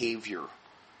Ant-like Behavior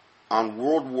on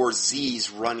World War Z's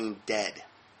Running Dead.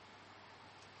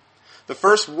 The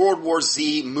first World War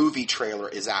Z movie trailer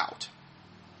is out.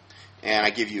 And I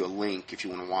give you a link if you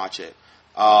want to watch it.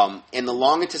 And the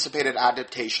long-anticipated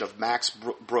adaptation of Max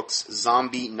Brooks'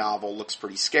 zombie novel looks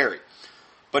pretty scary.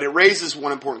 But it raises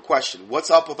one important question. What's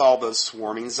up with all those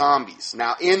swarming zombies?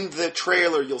 Now, in the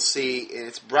trailer, you'll see, and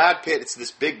it's Brad Pitt. It's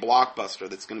this big blockbuster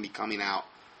that's going to be coming out,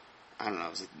 I don't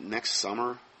know, is it next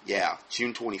summer? Yeah,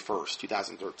 June 21st,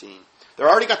 2013. They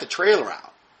already got the trailer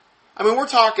out. I mean, we're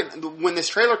talking, when this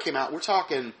trailer came out, we're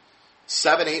talking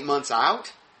 7-8 months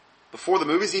out before the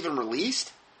movie's even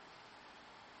released.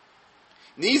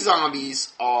 These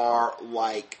zombies are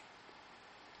like,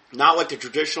 not like the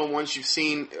traditional ones you've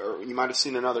seen, or you might have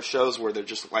seen in other shows where they're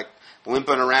just like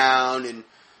limping around and,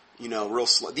 you know, real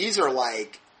slow. These are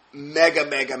like mega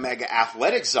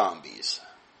athletic zombies.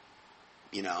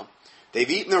 You know, they've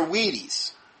eaten their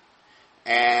Wheaties.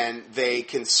 And they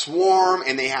can swarm,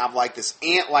 and they have like this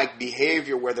ant-like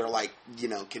behavior where they're like, you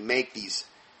know, can make these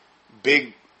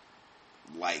big,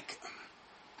 like,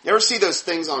 you ever see those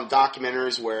things on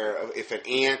documentaries where if an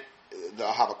ant,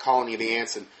 they'll have a colony of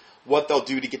ants, and what they'll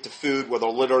do to get to food, where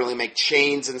they'll literally make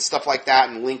chains and stuff like that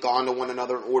and link onto one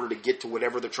another in order to get to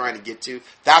whatever they're trying to get to?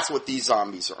 That's what these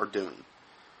zombies are doing.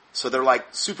 So they're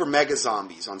like super mega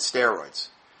zombies on steroids.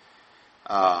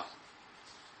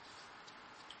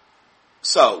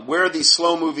 So, where are these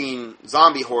slow-moving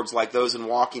zombie hordes like those in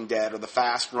Walking Dead or the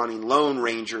fast-running Lone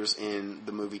Rangers in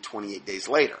the movie 28 Days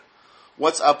Later?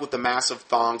 What's up with the massive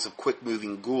thongs of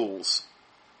quick-moving ghouls?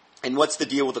 And what's the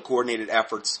deal with the coordinated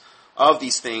efforts of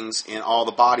these things in all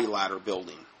the body ladder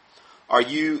building? Are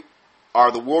the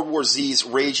World War Z's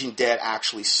raging dead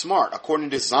actually smart?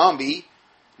 According to zombie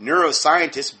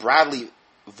neuroscientist Bradley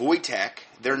Wojtek,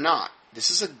 they're not. This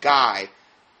is a guy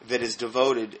that is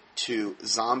devoted to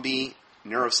zombie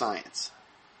neuroscience.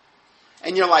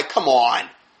 And you're like, come on,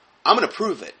 I'm going to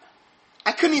prove it.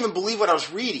 I couldn't even believe what I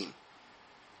was reading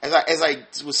as I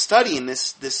was studying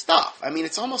this stuff. I mean,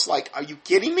 it's almost like, are you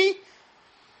kidding me?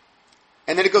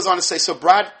 And then it goes on to say, so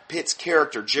Brad Pitt's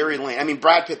character, Jerry Lane, I mean,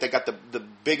 Brad Pitt, they got the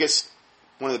biggest,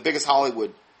 one of the biggest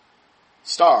Hollywood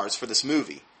stars for this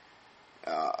movie.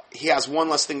 He has one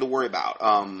less thing to worry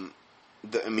about,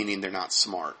 meaning they're not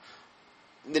smart.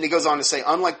 Then he goes on to say,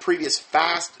 unlike previous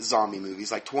fast zombie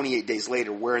movies like 28 Days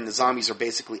Later, wherein the zombies are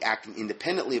basically acting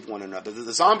independently of one another,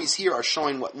 the zombies here are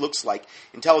showing what looks like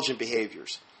intelligent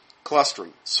behaviors,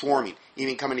 clustering, swarming,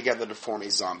 even coming together to form a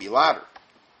zombie ladder.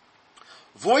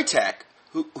 Wojtek,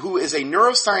 who is a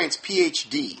neuroscience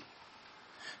PhD,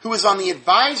 who is on the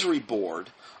advisory board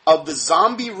of the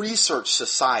Zombie Research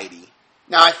Society.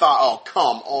 Now I thought, oh,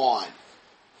 come on.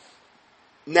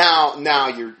 Now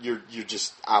you're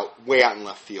just way out in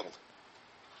left field.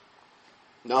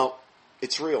 No,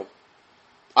 it's real.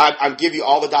 I'll give you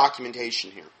all the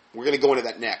documentation here. We're going to go into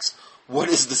that next. What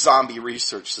is the Zombie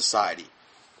Research Society?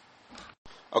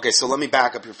 Okay, so let me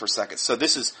back up here for a second. So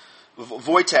this is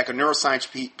Wojtek, a neuroscience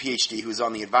PhD who's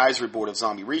on the advisory board of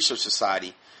Zombie Research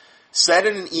Society, said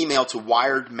in an email to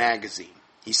Wired magazine,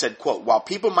 he said, quote, while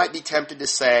people might be tempted to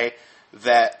say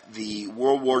that the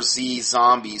World War Z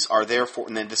zombies are therefore,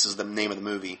 and then this is the name of the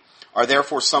movie, are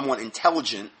therefore somewhat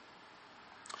intelligent,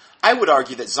 I would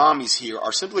argue that zombies here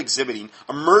are simply exhibiting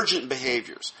emergent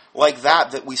behaviors, like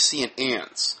that we see in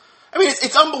ants. I mean,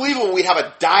 it's unbelievable we have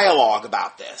a dialogue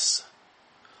about this.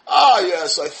 Oh,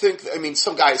 yes,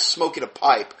 some guy is smoking a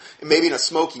pipe, and maybe in a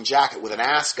smoking jacket with an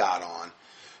ascot on,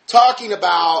 talking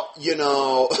about,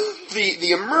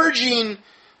 the emerging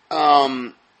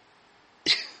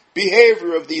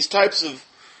behavior of these types of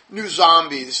new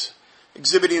zombies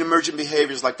exhibiting emergent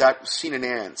behaviors like that seen in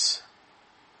ants.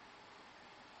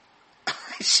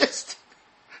 It's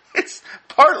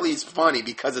partly funny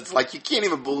because it's like you can't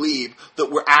even believe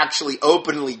that we're actually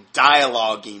openly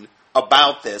dialoguing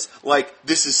about this, like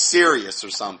this is serious or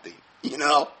something,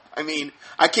 I mean,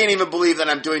 I can't even believe that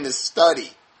I'm doing this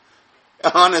study.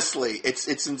 Honestly,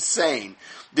 it's insane.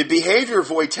 The behavior,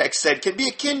 Wojtek said, can be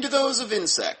akin to those of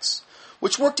insects,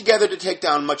 which work together to take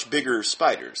down much bigger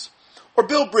spiders, or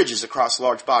build bridges across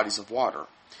large bodies of water.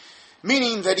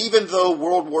 Meaning that even though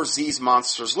World War Z's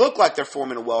monsters look like they're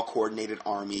forming a well-coordinated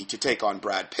army to take on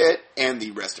Brad Pitt and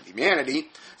the rest of humanity,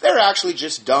 they're actually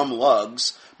just dumb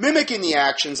lugs mimicking the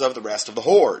actions of the rest of the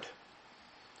horde.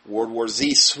 World War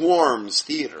Z swarms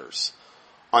theaters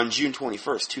on June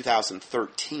 21st,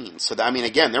 2013. So,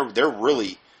 again, they're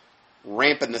really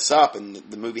ramping this up, and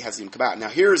the movie hasn't even come out. Now,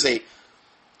 here's a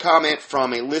comment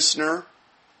from a listener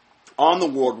on the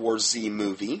World War Z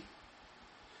movie.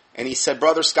 And he said,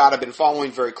 Brother Scott, I've been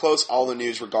following very close all the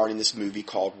news regarding this movie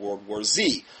called World War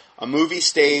Z, a movie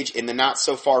staged in the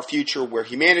not-so-far future where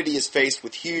humanity is faced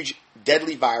with huge,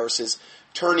 deadly viruses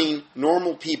turning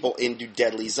normal people into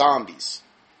deadly zombies.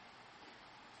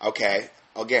 Okay,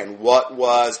 again, what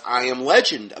was I Am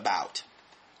Legend about?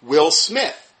 Will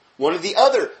Smith, one of the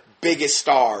other biggest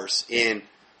stars in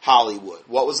Hollywood.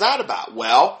 What was that about?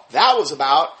 Well, that was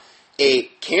about a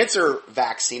cancer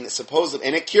vaccine that supposedly,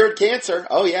 and it cured cancer.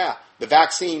 Oh yeah, the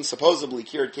vaccine supposedly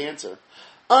cured cancer.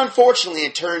 Unfortunately,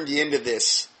 it turned into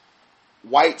this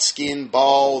white-skinned,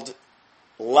 bald,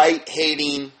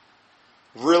 light-hating,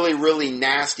 really, really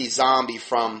nasty zombie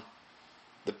from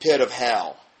the pit of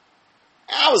hell.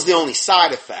 That was the only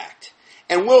side effect.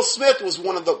 And Will Smith was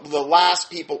one of the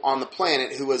last people on the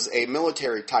planet who was a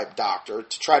military-type doctor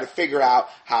to try to figure out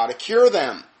how to cure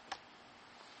them.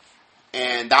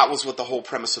 And that was what the whole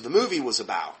premise of the movie was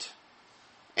about.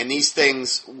 And these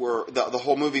things were, the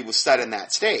whole movie was set in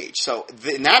that stage. So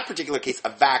in that particular case, a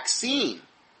vaccine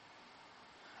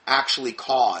actually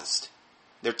caused.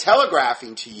 They're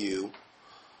telegraphing to you,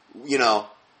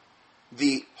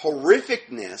 the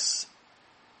horrificness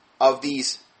of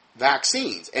these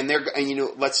vaccines. And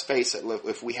let's face it,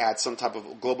 if we had some type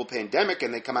of global pandemic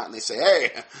and they come out and they say,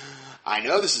 hey, I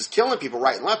know this is killing people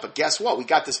right and left, but guess what? We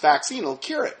got this vaccine, it'll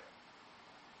cure it.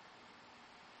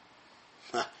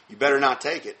 You better not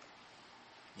take it.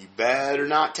 You better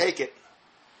not take it.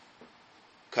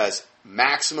 Because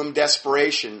maximum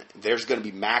desperation, there's going to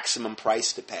be maximum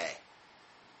price to pay.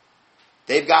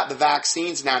 They've got the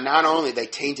vaccines now, not only are they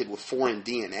tainted with foreign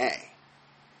DNA.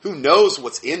 Who knows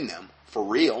what's in them, for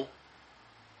real?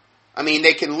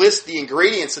 They can list the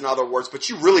ingredients, in other words, but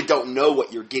you really don't know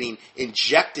what you're getting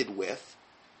injected with.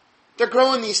 They're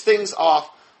growing these things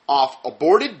off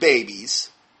aborted babies,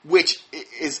 which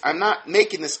is, I'm not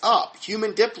making this up,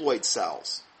 human diploid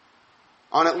cells,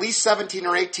 on at least 17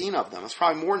 or 18 of them. It's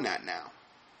probably more than that now.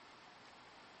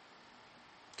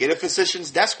 Get a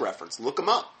physician's desk reference. Look them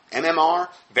up. MMR,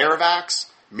 Verivax,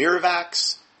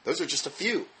 Miravax. Those are just a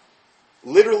few.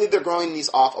 Literally, they're growing these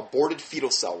off aborted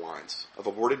fetal cell lines of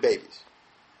aborted babies.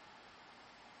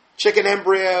 Chicken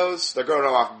embryos. They're growing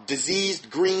off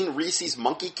diseased green Rhesus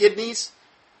monkey kidneys.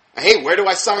 Hey, where do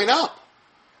I sign up?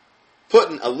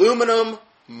 Putting aluminum,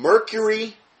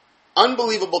 mercury,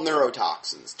 unbelievable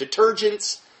neurotoxins,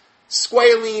 detergents,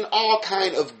 squalene, all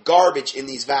kind of garbage in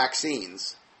these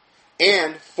vaccines,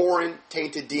 and foreign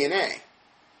tainted DNA.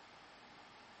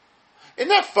 Isn't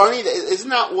that funny?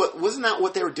 Wasn't that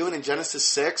what they were doing in Genesis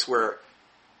 6, where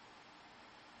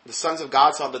the sons of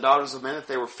God saw the daughters of men that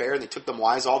they were fair, and they took them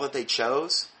wives, all that they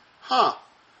chose? Huh.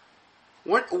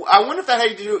 I wonder if that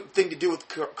had anything to do with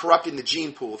corrupting the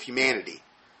gene pool of humanity,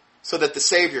 so that the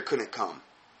Savior couldn't come.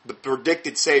 The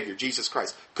predicted Savior, Jesus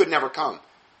Christ, could never come.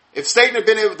 If Satan had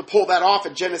been able to pull that off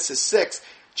in Genesis 6,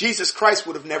 Jesus Christ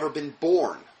would have never been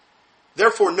born.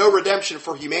 Therefore, no redemption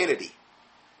for humanity.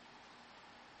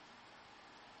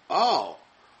 Oh,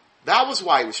 that was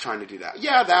why he was trying to do that.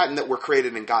 Yeah, that and that we're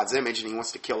created in God's image, and he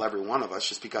wants to kill every one of us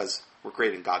just because we're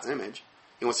created in God's image.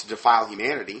 He wants to defile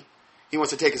humanity. He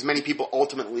wants to take as many people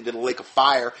ultimately to the lake of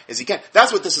fire as he can.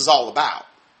 That's what this is all about.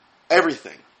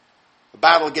 Everything. A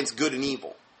battle against good and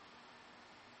evil.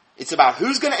 It's about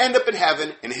who's going to end up in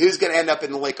heaven and who's going to end up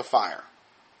in the lake of fire.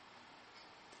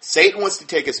 Satan wants to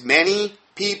take as many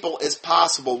people as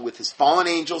possible with his fallen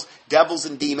angels, devils,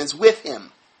 and demons with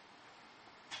him.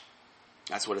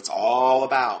 That's what it's all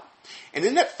about. And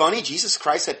isn't that funny? Jesus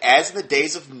Christ said, as in the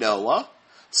days of Noah,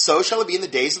 so shall it be in the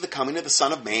days of the coming of the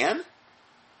Son of Man.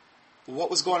 What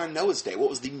was going on in Noah's day? What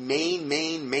was the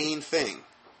main thing?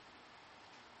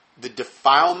 The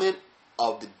defilement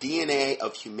of the DNA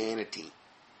of humanity.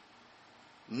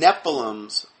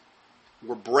 Nephilims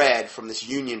were bred from this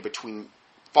union between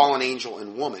fallen angel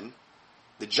and woman,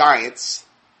 the giants,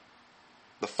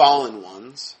 the fallen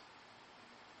ones,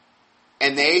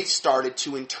 and they started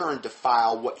to in turn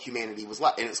defile what humanity was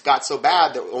like. And it got so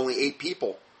bad that only 8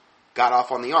 people got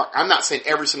off on the ark. I'm not saying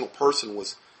every single person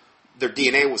was their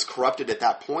DNA was corrupted at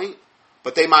that point,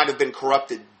 but they might have been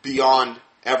corrupted beyond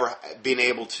ever being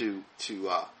able to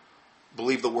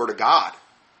believe the Word of God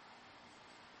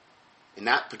in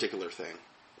that particular thing,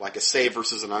 like a saved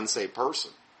versus an unsaved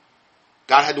person.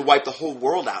 God had to wipe the whole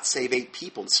world out, save 8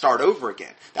 people, and start over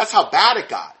again. That's how bad it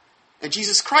got. And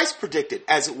Jesus Christ predicted,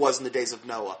 as it was in the days of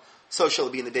Noah, so shall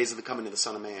it be in the days of the coming of the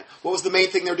Son of Man. What was the main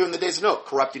thing they were doing in the days of Noah?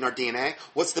 Corrupting our DNA.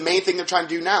 What's the main thing they're trying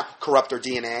to do now? Corrupt our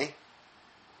DNA.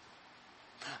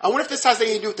 I wonder if this has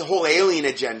anything to do with the whole alien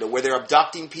agenda, where they're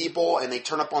abducting people and they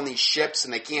turn up on these ships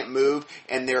and they can't move,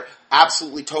 and they're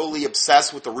absolutely, totally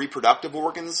obsessed with the reproductive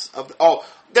organs of.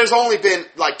 There's only been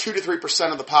like 2 to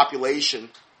 3% of the population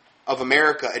of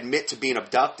America admit to being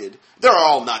abducted. They're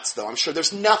all nuts, though. I'm sure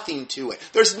there's nothing to it.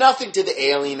 There's nothing to the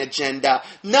alien agenda.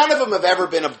 None of them have ever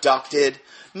been abducted.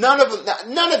 None of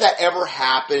that ever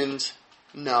happened.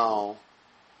 No.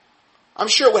 I'm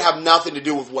sure it would have nothing to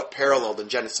do with what paralleled in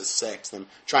Genesis 6, them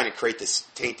trying to create this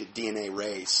tainted DNA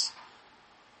race.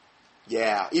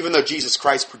 Yeah, even though Jesus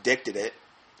Christ predicted it.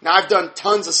 Now, I've done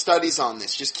tons of studies on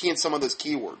this, just keying some of those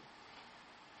keywords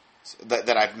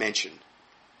that I've mentioned.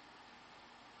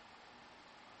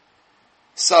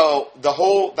 So, the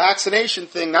whole vaccination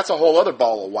thing, that's a whole other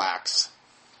ball of wax.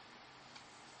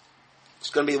 It's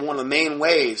going to be one of the main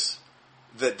ways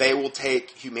that they will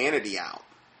take humanity out,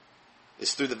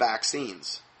 is through the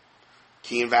vaccines.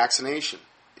 Key in vaccination.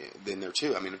 In there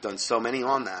too. I mean, I've done so many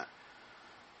on that.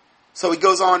 So he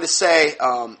goes on to say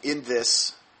in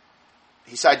this,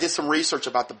 he said, I did some research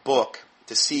about the book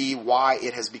to see why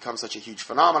it has become such a huge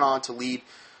phenomenon to lead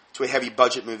to a heavy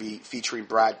budget movie featuring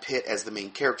Brad Pitt as the main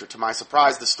character. To my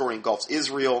surprise, the story engulfs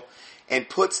Israel and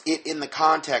puts it in the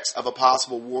context of a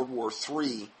possible World War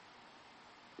III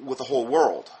with the whole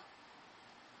world.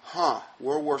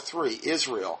 World War III,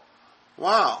 Israel.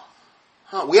 Wow.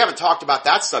 We haven't talked about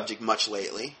that subject much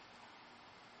lately.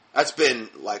 That's been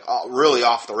like really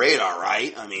off the radar,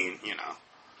 right? I mean,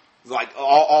 like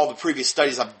all the previous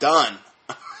studies I've done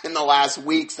in the last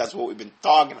weeks, that's what we've been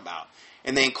talking about.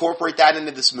 And they incorporate that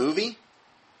into this movie?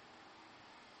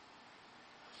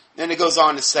 Then it goes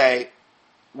on to say,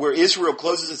 where Israel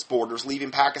closes its borders, leaving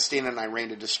Pakistan and Iran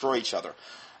to destroy each other.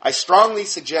 I strongly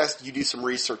suggest you do some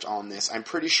research on this. I'm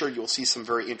pretty sure you'll see some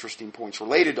very interesting points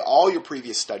related to all your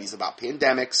previous studies about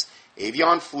pandemics,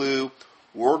 avian flu,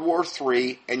 World War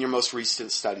III, and your most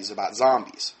recent studies about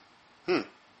zombies.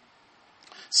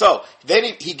 So, then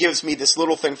he gives me this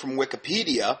little thing from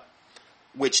Wikipedia,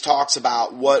 which talks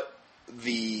about what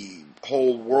the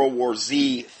whole World War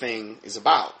Z thing is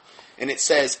about. And it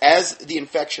says, as the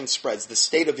infection spreads, the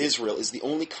state of Israel is the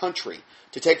only country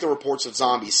to take the reports of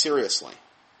zombies seriously,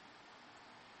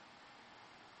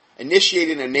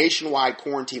 initiating a nationwide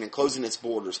quarantine and closing its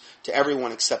borders to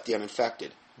everyone except the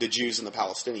uninfected, the Jews and the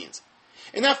Palestinians.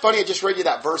 Isn't that funny? I just read you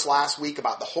that verse last week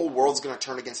about the whole world's going to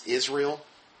turn against Israel.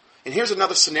 And here's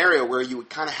another scenario where you would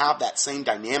kind of have that same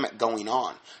dynamic going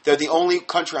on. They're the only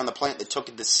country on the planet that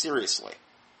took this seriously.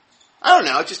 I don't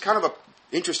know, it's just kind of an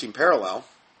interesting parallel.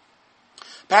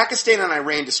 Pakistan and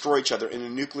Iran destroy each other in a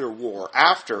nuclear war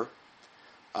after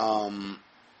the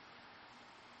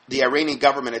Iranian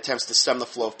government attempts to stem the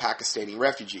flow of Pakistani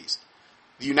refugees.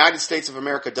 The United States of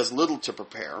America does little to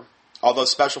prepare, although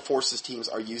special forces teams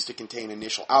are used to contain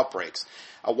initial outbreaks.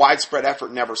 A widespread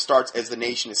effort never starts as the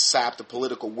nation is sapped of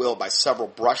political will by several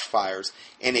brush fires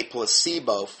and a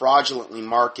placebo fraudulently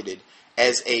marketed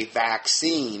as a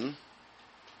vaccine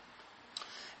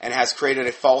and has created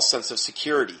a false sense of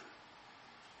security.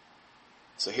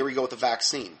 So here we go with the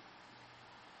vaccine.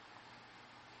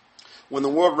 When the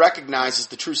world recognizes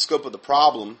the true scope of the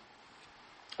problem,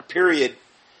 a period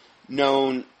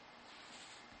known...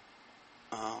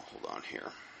 hold on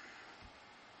here.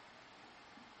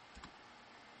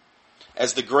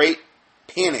 As the Great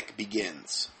Panic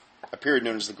begins. A period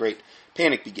known as the Great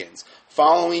Panic begins.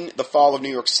 Following the fall of New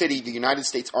York City, the United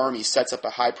States Army sets up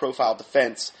a high-profile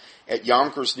defense at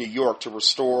Yonkers, New York to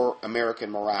restore American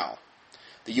morale.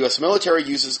 The U.S. military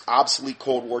uses obsolete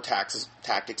Cold War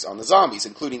tactics on the zombies,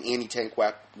 including anti-tank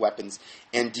weapons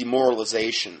and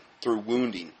demoralization through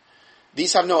wounding.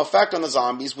 These have no effect on the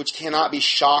zombies, which cannot be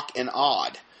shock and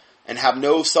awed, and have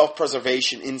no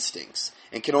self-preservation instincts,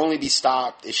 and can only be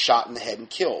stopped if shot in the head and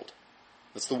killed.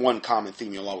 That's the one common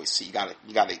theme you'll always see. You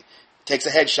gotta, it takes a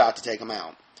headshot to take them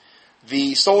out.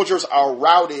 The soldiers are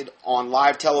routed on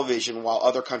live television while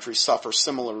other countries suffer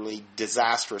similarly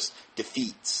disastrous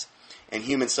defeats, and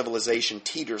human civilization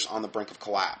teeters on the brink of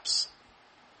collapse.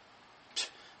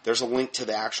 There's a link to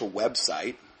the actual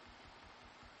website.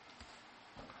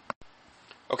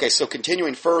 Okay, so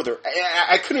continuing further,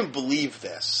 I couldn't believe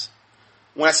this.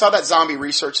 When I saw that Zombie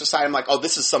Research Society, I'm like, oh,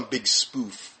 this is some big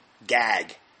spoof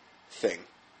gag thing.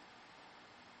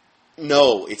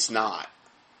 No, it's not.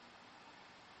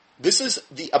 This is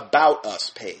the About Us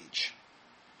page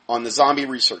on the Zombie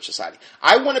Research Society.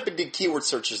 I went up and did keyword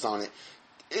searches on it,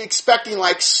 expecting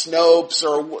like Snopes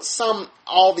or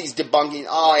all these debunking,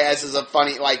 oh yeah, this is a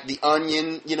funny, like The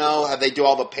Onion, how they do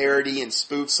all the parody and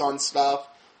spoofs on stuff.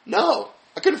 No,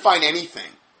 I couldn't find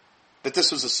anything that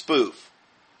this was a spoof.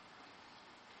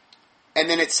 And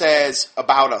then it says,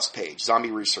 About Us page,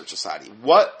 Zombie Research Society.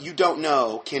 What you don't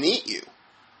know can eat you.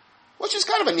 Which is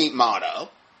kind of a neat motto,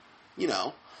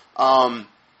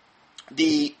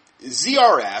 The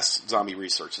ZRS, Zombie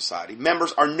Research Society,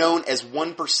 members are known as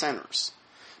 1%ers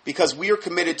because we are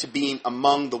committed to being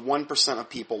among the 1% of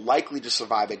people likely to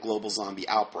survive a global zombie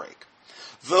outbreak.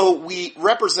 Though we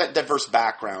represent diverse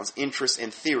backgrounds, interests,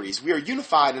 and theories, we are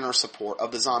unified in our support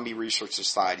of the Zombie Research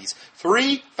Society's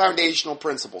 3 foundational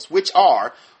principles, which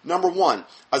are, number 1,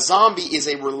 a zombie is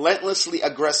a relentlessly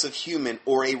aggressive human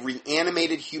or a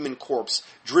reanimated human corpse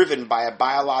driven by a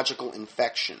biological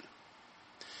infection.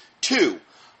 2,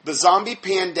 the zombie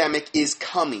pandemic is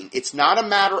coming. It's not a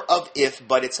matter of if,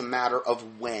 but it's a matter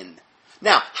of when.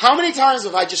 Now, how many times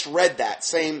have I just read that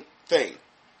same thing?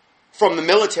 From the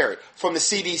military, from the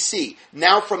CDC,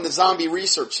 now from the Zombie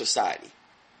Research Society.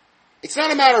 It's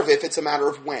not a matter of if, it's a matter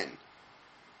of when.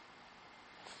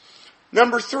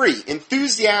 Number 3,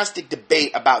 enthusiastic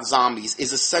debate about zombies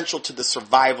is essential to the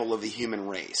survival of the human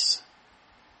race.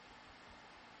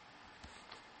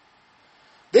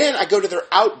 Then I go to their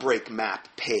outbreak map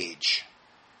page.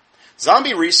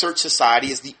 Zombie Research Society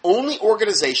is the only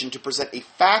organization to present a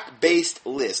fact-based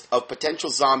list of potential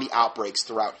zombie outbreaks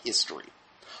throughout history.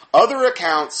 Other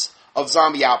accounts of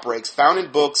zombie outbreaks found in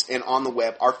books and on the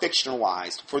web are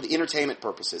fictionalized for the entertainment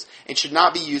purposes and should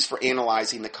not be used for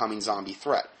analyzing the coming zombie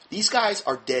threat. These guys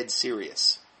are dead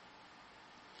serious.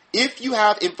 If you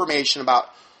have information about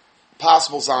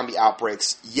possible zombie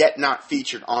outbreaks yet not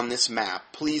featured on this map,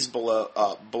 please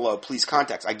please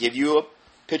contact us. I give you a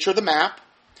picture of the map,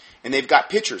 and they've got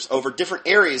pictures over different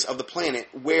areas of the planet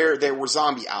where there were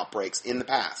zombie outbreaks in the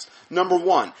past. Number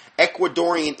 1,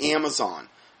 Ecuadorian Amazon.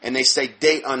 And they say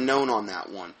date unknown on that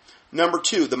one. Number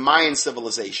 2, the Mayan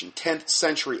civilization, 10th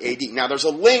century AD. Now, there's a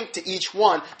link to each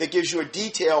one that gives you a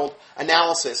detailed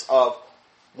analysis of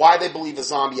why they believe a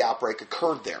zombie outbreak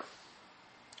occurred there.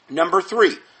 Number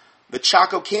 3, the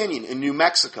Chaco Canyon in New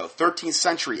Mexico, 13th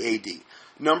century AD.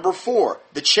 Number 4,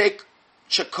 the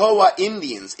Choctaw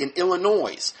Indians in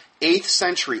Illinois, 8th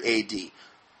century AD.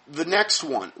 The next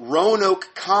one,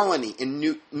 Roanoke Colony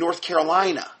in North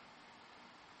Carolina,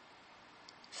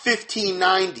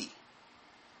 1590.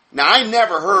 Now, I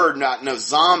never heard no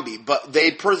zombie, but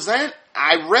they present,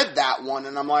 I read that one,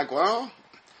 and I'm like, well,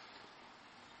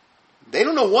 they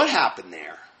don't know what happened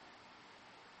there.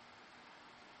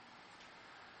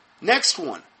 Next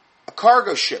one, a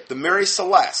cargo ship, the Mary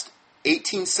Celeste,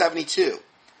 1872.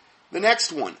 The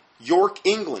next one, York,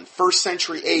 England, 1st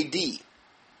century AD.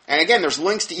 And again, there's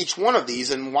links to each one of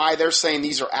these and why they're saying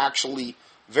these are actually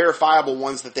verifiable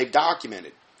ones that they've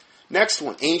documented. Next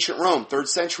one, Ancient Rome, 3rd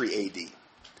century AD.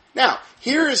 Now,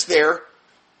 here is their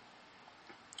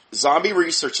Zombie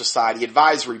Research Society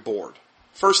Advisory Board.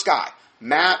 First guy,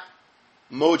 Matt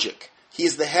Mojic. He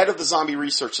is the head of the Zombie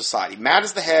Research Society. Matt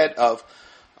is the head of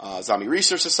Zombie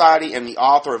Research Society and the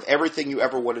author of Everything You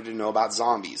Ever Wanted to Know About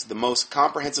Zombies, the most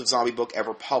comprehensive zombie book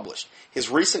ever published. His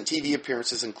recent TV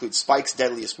appearances include Spike's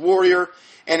Deadliest Warrior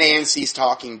and AMC's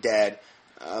Talking Dead,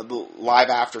 the live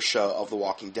after show of The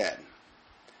Walking Dead.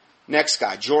 Next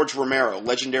guy, George Romero,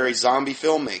 legendary zombie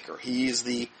filmmaker. He is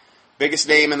the biggest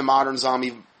name in the modern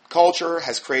zombie culture,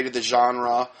 has created the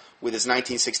genre with his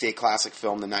 1968 classic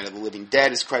film, The Night of the Living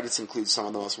Dead. His credits include some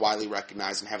of the most widely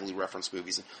recognized and heavily referenced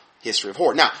movies in history of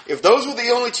horror. Now, if those were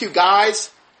the only two guys,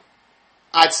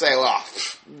 I'd say, well,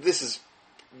 this is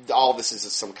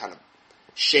some kind of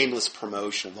shameless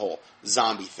promotion of the whole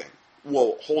zombie thing.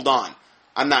 Whoa, hold on.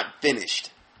 I'm not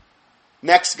finished.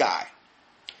 Next guy,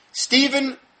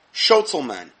 Stephen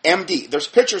Schultzman, MD. There's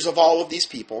pictures of all of these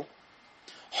people.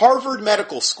 Harvard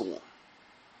Medical School.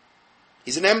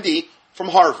 He's an MD from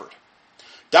Harvard.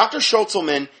 Dr.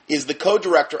 Schultzman is the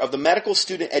co-director of the Medical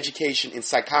Student Education in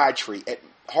Psychiatry at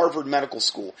Harvard Medical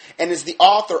School and is the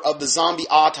author of The Zombie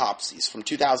Autopsies from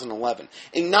 2011,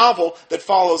 a novel that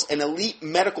follows an elite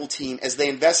medical team as they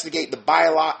investigate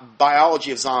the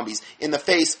biology of zombies in the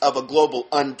face of a global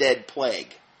undead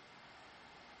plague.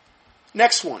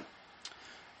 Next one.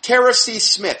 Tara C.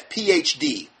 Smith,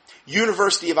 Ph.D.,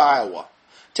 University of Iowa.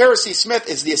 Tara C. Smith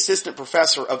is the assistant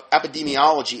professor of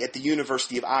epidemiology at the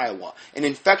University of Iowa, an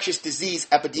infectious disease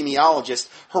epidemiologist.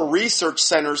 Her research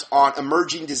centers on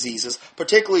emerging diseases,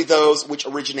 particularly those which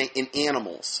originate in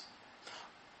animals.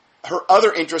 Her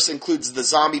other interests includes the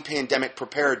zombie pandemic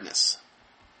preparedness.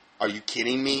 Are you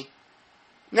kidding me?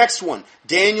 Next one,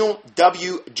 Daniel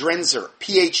W. Drenzer,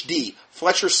 Ph.D.,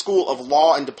 Fletcher School of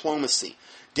Law and Diplomacy.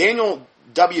 Daniel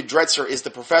W. Drenzer is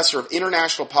the professor of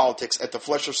international politics at the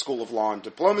Fletcher School of Law and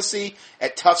Diplomacy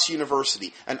at Tufts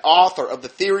University, an author of The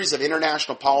Theories of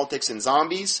International Politics and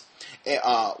Zombies,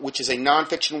 which is a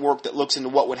nonfiction work that looks into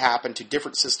what would happen to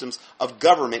different systems of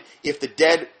government if the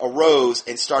dead arose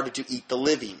and started to eat the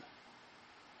living.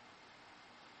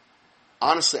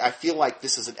 Honestly, I feel like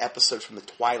this is an episode from the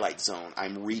Twilight Zone.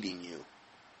 I'm reading you.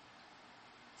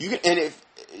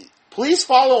 Please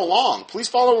follow along. Please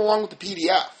follow along with the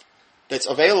PDF that's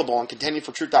available on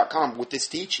contendingfortruth.com with this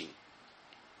teaching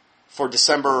for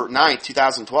December 9th,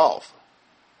 2012.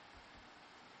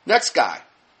 Next guy,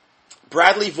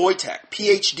 Bradley Wojtek,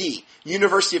 Ph.D.,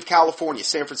 University of California,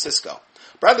 San Francisco.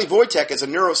 Bradley Wojtek is a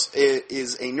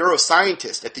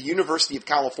neuroscientist at the University of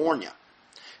California,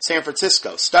 San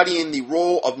Francisco, studying the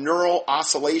role of neural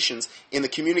oscillations in the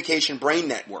communication brain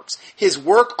networks. His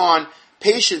work on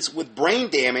patients with brain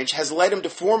damage has led him to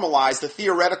formalize the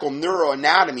theoretical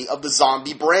neuroanatomy of the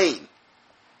zombie brain.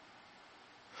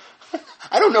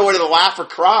 I don't know whether to laugh or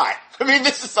cry. I mean,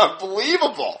 this is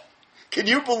unbelievable. Can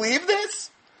you believe this?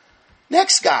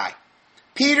 Next guy,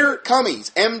 Peter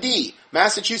Cummings, MD,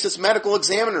 Massachusetts Medical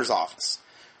Examiner's Office.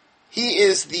 He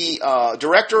is the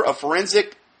director of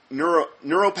forensic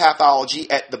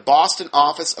neuropathology at the Boston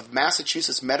office of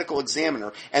Massachusetts Medical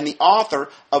Examiner and the author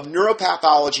of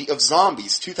Neuropathology of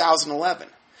Zombies, 2011,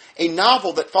 a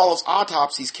novel that follows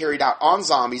autopsies carried out on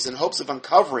zombies in hopes of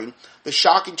uncovering the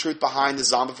shocking truth behind the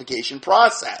zombification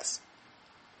process.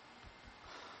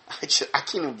 I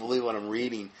can't even believe what I'm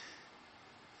reading.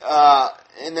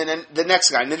 And then the next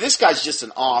guy. Now, this guy's just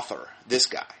an author, this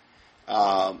guy.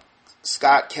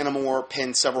 Scott Kennemore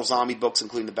penned several zombie books,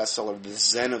 including the bestseller The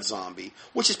Zen of Zombie,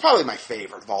 which is probably my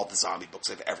favorite of all the zombie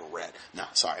books I've ever read. No,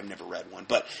 sorry, I've never read one.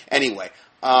 But anyway,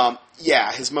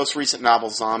 his most recent novel,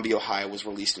 Zombie Ohio, was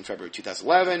released in February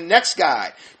 2011. Next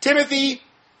guy, Timothy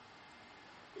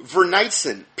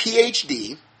Vernitson,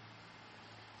 Ph.D.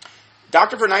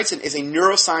 Dr. Vernitson is a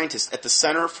neuroscientist at the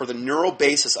Center for the Neural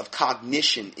Basis of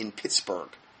Cognition in Pittsburgh,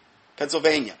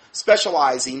 Pennsylvania,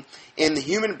 specializing in the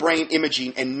human brain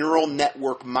imaging and neural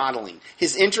network modeling.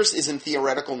 His interest is in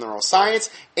theoretical neuroscience,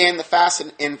 and the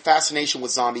fascination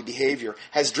with zombie behavior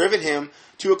has driven him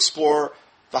to explore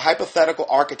the hypothetical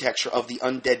architecture of the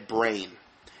undead brain.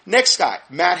 Next guy,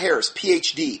 Matt Harris,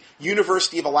 Ph.D.,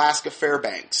 University of Alaska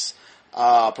Fairbanks,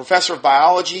 professor of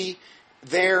biology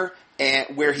there,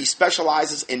 and where he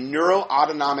specializes in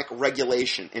neuroautonomic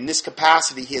regulation. In this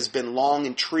capacity, he has been long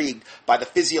intrigued by the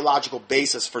physiological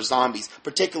basis for zombies,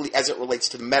 particularly as it relates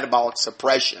to metabolic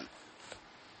suppression.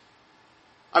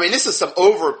 I mean, this is some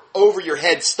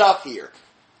over-your-head stuff here.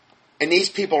 And these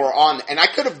people are on, and I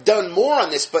could have done more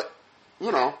on this, but,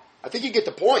 I think you get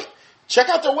the point. Check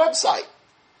out their website.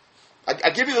 I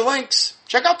give you the links.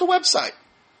 Check out the website.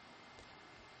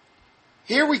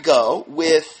 Here we go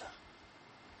with...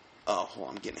 Oh, hold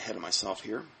on, I'm getting ahead of myself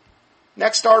here.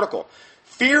 Next article.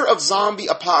 Fear of zombie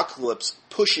apocalypse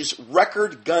pushes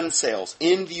record gun sales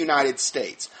in the United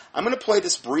States. I'm going to play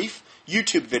this brief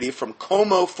YouTube video from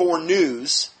Como 4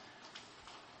 News.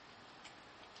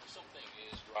 Something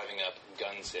is driving up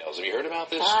gun sales. Have you heard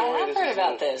about this story? I have heard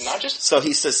about this. Not just... So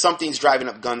he says something's driving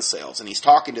up gun sales, and he's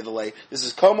talking to the lady. This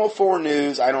is Como 4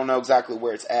 News. I don't know exactly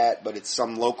where it's at, but it's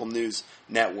some local news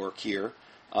network here.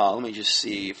 Let me just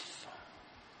see if...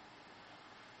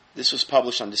 This was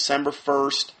published on December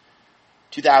 1st,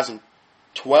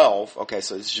 2012. Okay,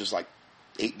 so this is just like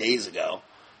 8 days ago.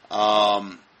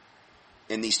 And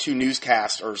these two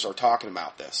newscasters are talking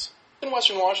about this. In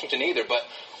Western Washington either, but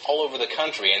all over the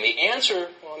country. And the answer,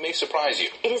 well, it may surprise you.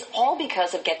 It is all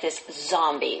because of, get this,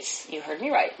 zombies. You heard me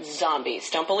right. Zombies.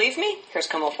 Don't believe me? Here's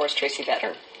Como 4's Tracy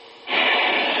Vetter.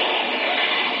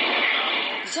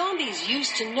 Zombies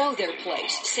used to know their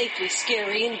place, safely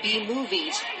scary in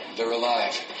B-movies. They're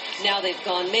alive. Now they've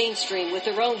gone mainstream with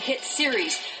their own hit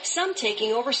series, some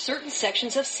taking over certain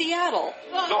sections of Seattle.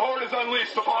 The horde is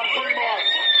unleashed upon Fremont.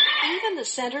 Even the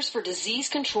Centers for Disease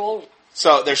Control.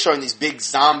 So they're showing these big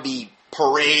zombie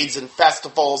parades and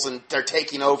festivals, and they're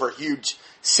taking over huge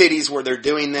cities where they're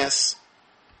doing this.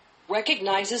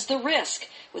 Recognizes the risk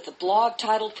with a blog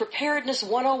titled Preparedness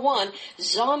 101,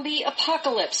 Zombie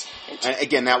Apocalypse. And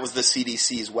again, that was the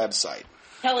CDC's website.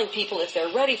 Telling people if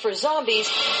they're ready for zombies,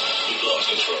 We've lost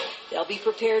control. They'll be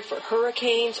prepared for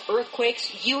hurricanes,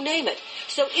 earthquakes, you name it.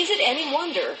 So is it any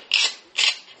wonder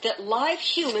that live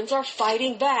humans are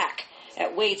fighting back?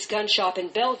 At Wade's Gun Shop in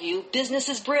Bellevue, business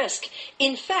is brisk.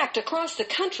 In fact, across the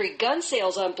country, gun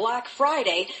sales on Black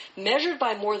Friday, measured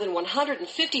by more than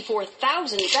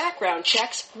 154,000 background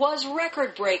checks, was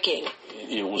record-breaking.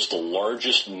 It was the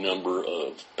largest number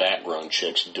of background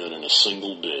checks done in a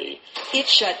single day. It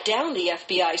shut down the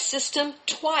FBI system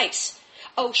twice.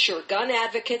 Oh, sure, gun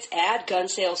advocates add gun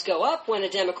sales go up when a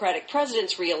Democratic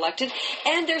president's reelected,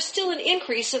 and there's still an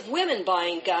increase of women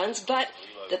buying guns, but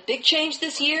the big change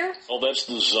this year? Oh, that's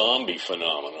the zombie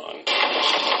phenomenon.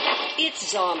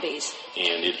 It's zombies.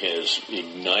 And it has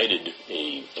ignited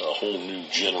a whole new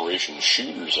generation of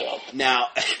shooters out. Now,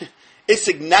 it's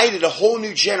ignited a whole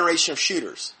new generation of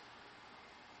shooters.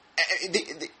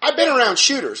 I've been around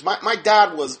shooters. My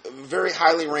dad was a very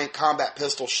highly ranked combat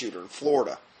pistol shooter in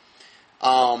Florida.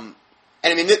 And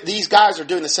I mean, these guys are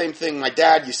doing the same thing my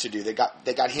dad used to do. They got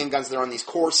handguns. They're on these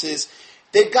courses.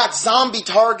 They've got zombie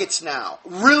targets now.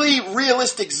 Really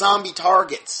realistic zombie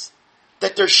targets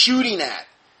that they're shooting at.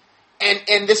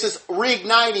 And this is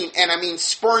reigniting and, I mean,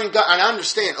 spurring gun. And I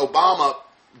understand Obama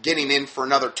getting in for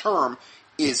another term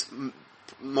is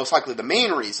most likely the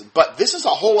main reason. But this is a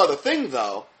whole other thing,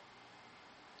 though.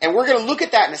 And we're going to look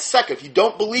at that in a second. If you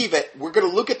don't believe it, we're going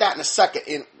to look at that in a second.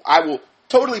 And I will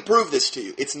totally prove this to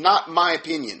you. It's not my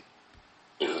opinion.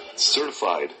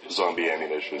 Certified zombie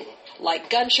ammunition. Like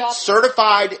gun shops.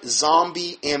 Certified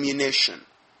zombie ammunition.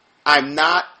 I'm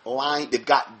not lying. They've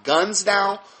got guns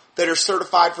now that are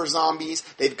certified for zombies.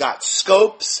 They've got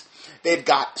scopes. They've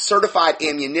got certified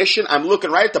ammunition. I'm looking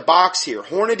right at the box here.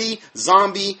 Hornady,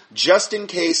 Zombie, Just In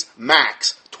Case,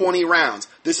 Max. 20 rounds.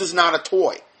 This is not a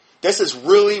toy. This is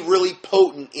really, really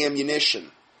potent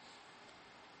ammunition.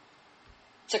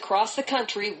 Across the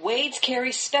country, Wade's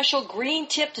carries special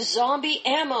green-tipped zombie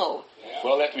ammo.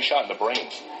 Well, they have to be shot in the brain.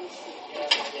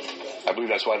 I believe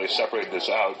that's why they separated this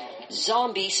out.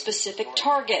 Zombie-specific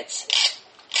targets.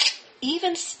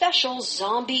 Even special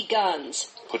zombie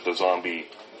guns. Put the zombie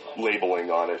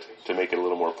labeling on it to make it a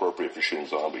little more appropriate for shooting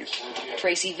zombies.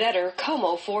 Tracy Vetter,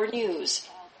 Como 4 News.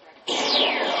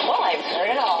 Well, I've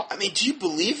heard it all. I mean, do you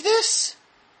believe this?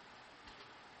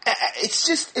 It's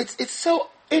just, it's so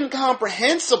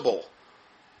incomprehensible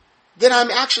that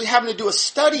I'm actually having to do a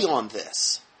study on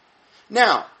this.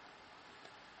 Now,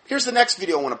 here's the next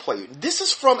video I want to play you. This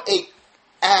is from a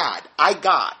ad I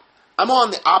got. I'm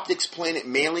on the Optics Planet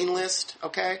mailing list,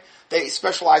 okay? They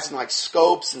specialize in like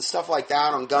scopes and stuff like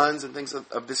that on guns and things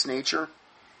of this nature.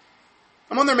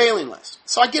 I'm on their mailing list.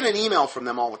 So I get an email from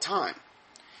them all the time.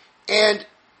 And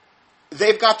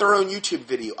they've got their own YouTube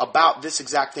video about this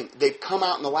exact thing. They've come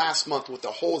out in the last month with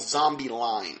a whole zombie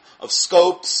line of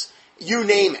scopes, you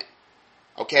name it,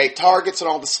 okay, targets and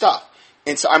all the stuff.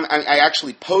 And so I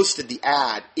actually posted the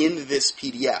ad in this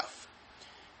PDF.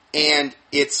 And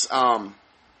it's, I'm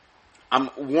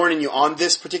warning you, on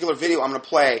this particular video I'm going to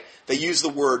play, they use the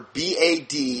word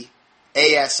BADASS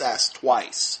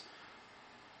twice.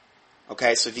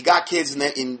 Okay, so if you got kids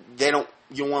and you don't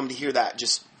want them to hear that,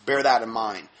 just bear that in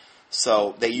mind.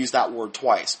 So they use that word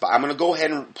twice. But I'm going to go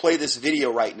ahead and play this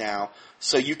video right now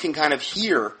so you can kind of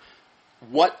hear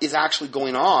what is actually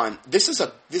going on. This is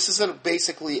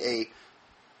basically a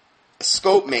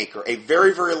scope maker, a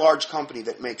very, very large company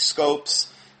that makes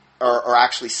scopes or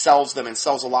actually sells them and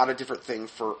sells a lot of different things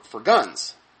for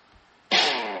guns.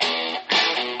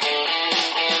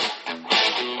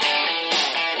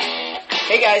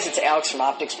 Hey guys, it's Alex from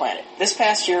Optics Planet. This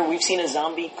past year, we've seen a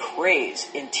zombie craze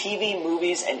in TV,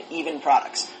 movies, and even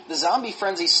products. The zombie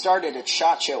frenzy started at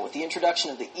SHOT Show with the introduction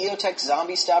of the EOTech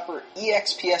Zombie Stopper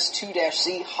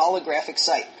EXPS-2-C holographic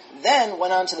sight. Then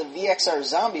went on to the VXR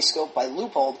Zombie Scope by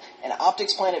Leupold and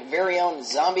Optics Planet very own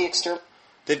Zombie Exterminator.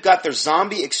 They've got their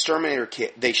Zombie Exterminator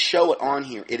kit. They show it on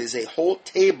here. It is a whole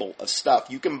table of stuff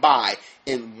you can buy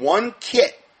in one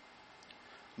kit.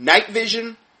 Night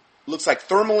vision. Looks like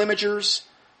thermal imagers,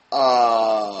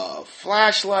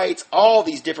 flashlights, all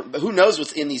these different... Who knows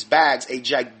what's in these bags? A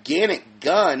gigantic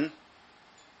gun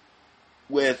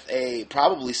with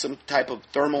probably some type of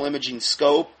thermal imaging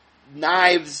scope,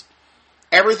 knives.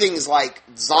 Everything is like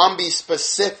zombie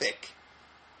specific.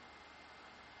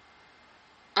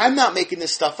 I'm not making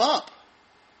this stuff up.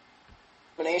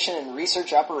 And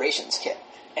Research Operations Kit.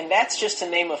 And that's just to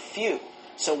name a few.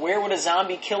 So where would a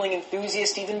zombie killing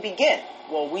enthusiast even begin?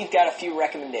 Well, we've got a few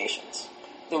recommendations.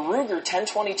 The Ruger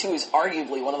 1022 is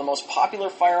arguably one of the most popular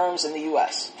firearms in the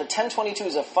U.S. The 1022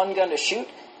 is a fun gun to shoot,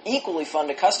 equally fun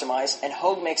to customize, and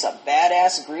Hogue makes a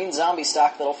badass green zombie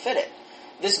stock that'll fit it.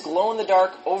 This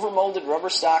glow-in-the-dark, over-molded rubber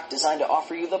stock designed to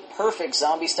offer you the perfect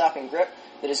zombie-stopping grip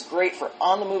that is great for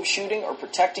on-the-move shooting or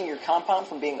protecting your compound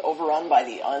from being overrun by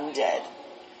the undead.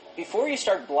 Before you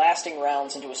start blasting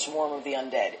rounds into a swarm of the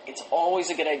undead, it's always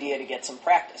a good idea to get some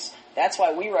practice. That's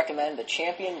why we recommend the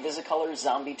Champion Visicolor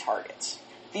Zombie Targets.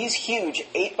 These huge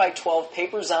 8x12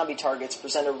 paper zombie targets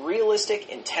present a realistic,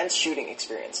 intense shooting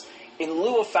experience. In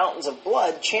lieu of fountains of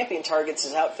blood, Champion Targets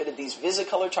has outfitted these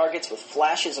Visicolor targets with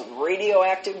flashes of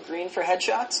radioactive green for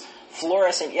headshots,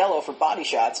 fluorescent yellow for body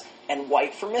shots, and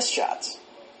white for missed shots.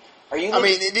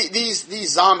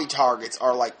 These zombie targets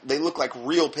are they look like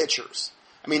real pictures.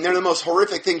 I mean, they're the most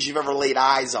horrific things you've ever laid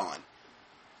eyes on.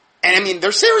 And I mean,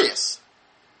 they're serious.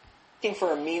 Looking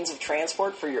for a means of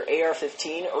transport for your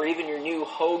AR-15 or even your new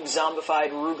Hogue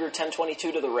zombified Ruger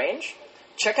 1022 to the range?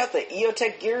 Check out the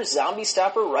EOTech Gear Zombie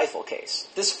Stopper rifle case.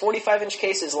 This 45-inch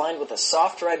case is lined with a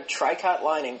soft red tricot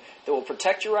lining that will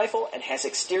protect your rifle and has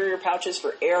exterior pouches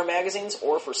for AR magazines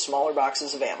or for smaller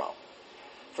boxes of ammo.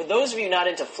 For those of you not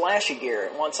into flashy gear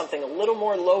and want something a little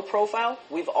more low profile,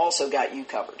 we've also got you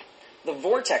covered. The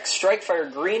Vortex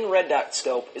Strikefire Green Red Dot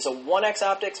Scope is a 1X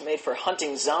optics made for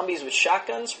hunting zombies with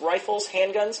shotguns, rifles,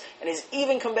 handguns, and is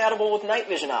even compatible with night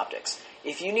vision optics.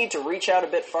 If you need to reach out a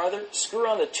bit farther, screw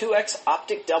on the 2X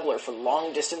optic doubler for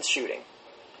long-distance shooting.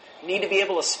 Need to be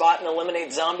able to spot and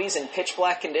eliminate zombies in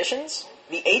pitch-black conditions?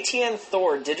 The ATN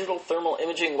Thor digital thermal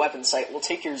imaging weapon sight will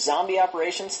take your zombie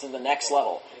operations to the next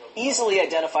level. Easily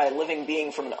identify a living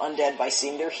being from an undead by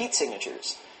seeing their heat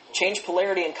signatures. Change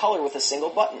polarity and color with a single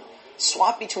button.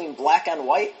 Swap between black on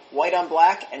white, white on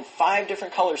black, and 5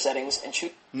 different color settings and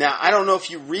choose. Now, I don't know if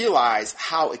you realize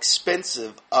how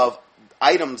expensive of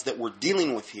items that we're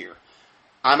dealing with here.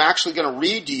 I'm actually going to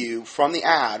read to you from the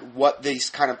ad what these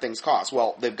kind of things cost.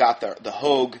 Well, they've got the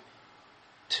Hogue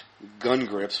gun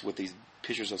grips with these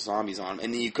pictures of zombies on them,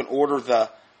 and then you can order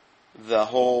the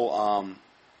whole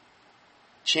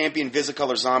Champion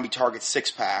Visicolor Zombie Target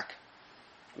 6-pack,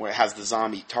 where it has the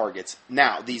zombie targets.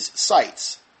 Now, these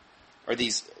sights, or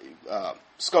these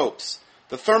scopes,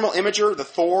 the thermal imager, the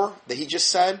Thor that he just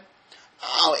said,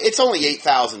 it's only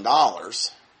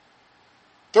 $8,000.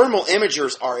 Thermal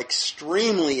imagers are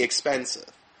extremely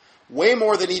expensive, way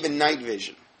more than even night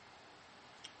vision.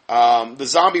 The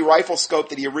zombie rifle scope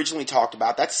that he originally talked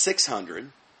about, that's $600.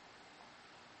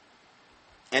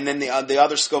 And then the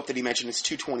other scope that he mentioned is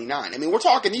 $229. I mean, we're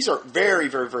talking, these are very,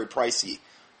 very, very pricey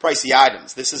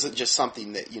items. This isn't just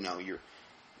something that,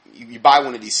 you buy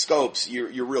one of these scopes,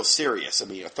 you're real serious. I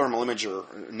mean, a thermal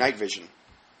imager, night vision.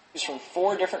 From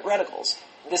 4 different reticles.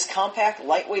 This compact,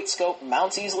 lightweight scope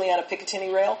mounts easily on a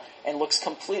Picatinny rail and looks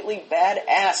completely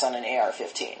badass on an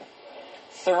AR-15.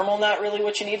 Thermal not really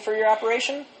what you need for your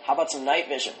operation? How about some night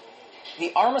vision?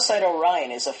 The Armasight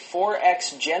Orion is a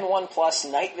 4X Gen 1 Plus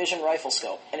night vision rifle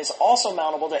scope and is also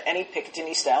mountable to any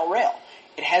Picatinny-style rail.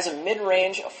 It has a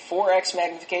mid-range of 4X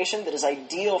magnification that is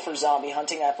ideal for zombie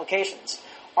hunting applications.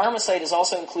 Armasight has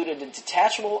also included a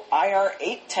detachable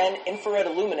IR-810 infrared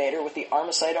illuminator with the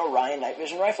Armasight Orion night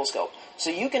vision rifle scope, so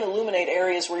you can illuminate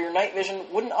areas where your night vision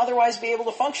wouldn't otherwise be able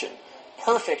to function.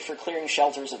 Perfect for clearing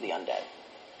shelters of the undead.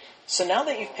 So now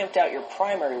that you've pimped out your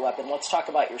primary weapon, let's talk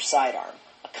about your sidearm.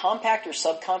 A compact or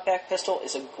subcompact pistol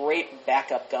is a great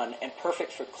backup gun and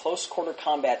perfect for close quarter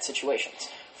combat situations.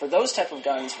 For those type of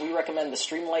guns, we recommend the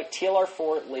Streamlight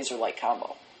TLR4 laser light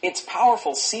combo. Its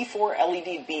powerful C4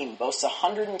 LED beam boasts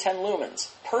 110 lumens,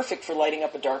 perfect for lighting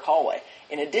up a dark hallway.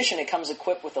 In addition, it comes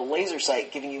equipped with a laser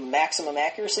sight giving you maximum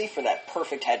accuracy for that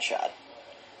perfect headshot.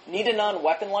 Need a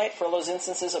non-weapon light for those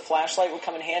instances a flashlight would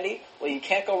come in handy? Well, you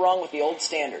can't go wrong with the old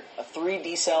standard, a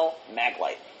 3D cell mag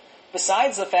light.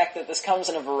 Besides the fact that this comes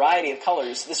in a variety of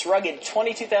colors, this rugged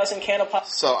 22,000 canopy...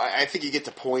 So I think you get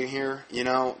the point here,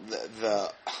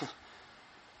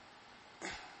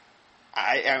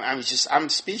 I'm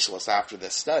speechless after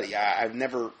this study.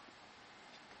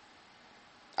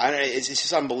 It's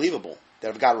just unbelievable that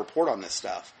I've got a report on this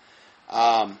stuff.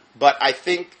 But I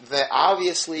think that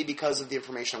obviously because of the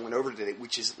information I went over today,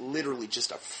 which is literally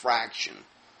just a fraction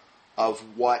of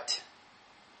what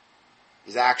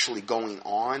is actually going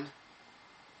on,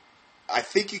 I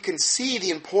think you can see the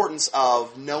importance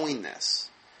of knowing this,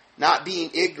 not being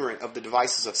ignorant of the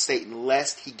devices of Satan,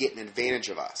 lest he get an advantage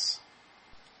of us.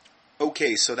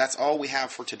 Okay, so that's all we have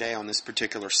for today on this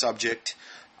particular subject.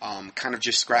 Kind of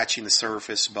just scratching the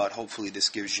surface, but hopefully this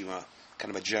gives you a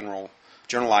kind of a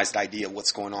generalized idea of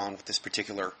what's going on with this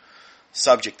particular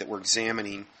subject that we're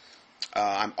examining.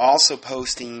 I'm also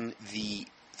posting the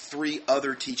 3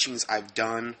 other teachings I've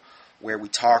done where we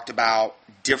talked about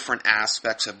different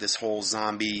aspects of this whole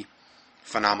zombie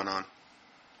phenomenon.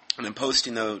 And I'm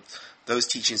posting those those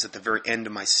teachings at the very end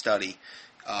of my study.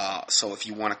 So if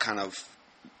you want to kind of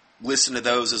listen to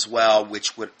those as well,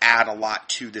 which would add a lot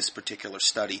to this particular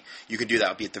study, you can do that.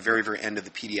 It'll be at the very, very end of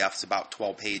the PDF. It's about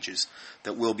 12 pages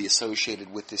that will be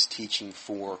associated with this teaching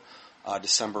for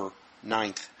December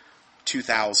 9th,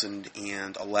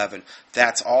 2011.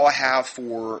 That's all I have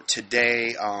for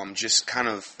today. Just kind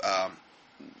of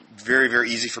very, very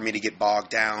easy for me to get bogged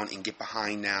down and get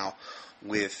behind now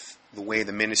with the way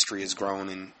the ministry has grown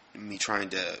and me trying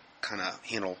to kind of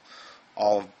handle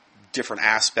all different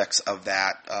aspects of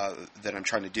that that I'm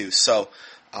trying to do. So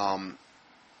I'm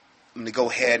going to go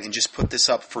ahead and just put this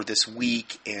up for this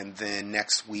week, and then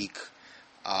next week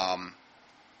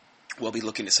we'll be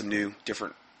looking at some new,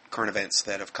 different current events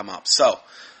that have come up. So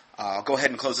I'll go ahead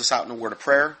and close this out in a word of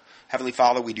prayer. Heavenly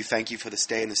Father, we do thank you for this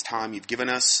day and this time you've given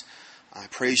us. I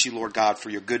praise you, Lord God, for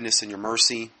your goodness and your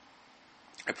mercy.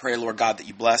 I pray, Lord God, that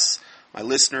you bless my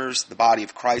listeners, the body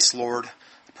of Christ, Lord.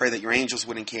 I pray that your angels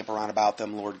would encamp around about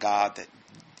them, Lord God, that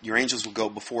your angels would go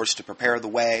before us to prepare the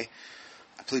way.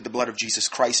 I plead the blood of Jesus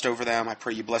Christ over them. I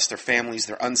pray you bless their families,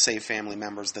 their unsaved family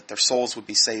members, that their souls would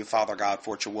be saved, Father God,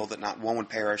 for it's your will that not one would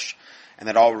perish, and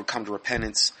that all would come to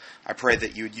repentance. I pray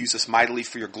that you would use us mightily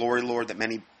for your glory, Lord, that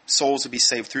many souls would be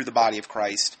saved through the body of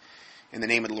Christ. In the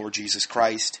name of the Lord Jesus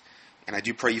Christ. And I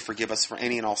do pray you forgive us for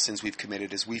any and all sins we've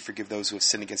committed as we forgive those who have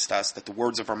sinned against us, that the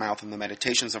words of our mouth and the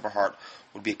meditations of our heart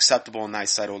would be acceptable in thy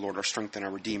sight, O Lord, our strength and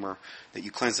our Redeemer, that you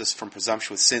cleanse us from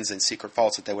presumptuous sins and secret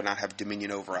faults, that they would not have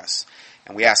dominion over us.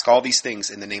 And we ask all these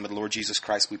things in the name of the Lord Jesus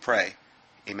Christ, we pray.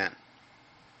 Amen.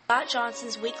 Scott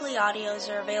Johnson's weekly audios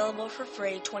are available for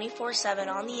free 24/7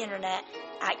 on the internet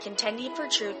at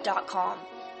contendingfortruth.com.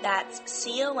 That's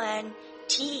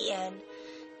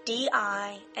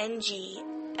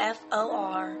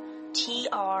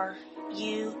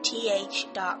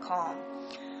CONTENDINGFORTRUTH.com.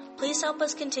 Please help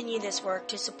us continue this work.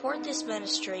 To support this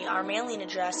ministry, our mailing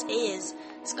address is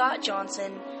Scott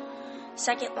Johnson,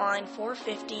 2nd line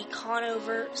 450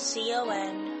 Conover,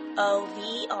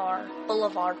 CONOVER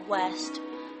Boulevard West,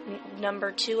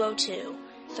 number 202.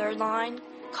 3rd line,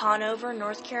 Conover,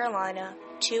 North Carolina,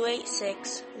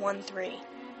 28613.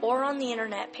 Or on the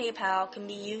internet, PayPal can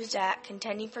be used at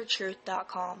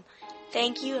contendingfortruth.com.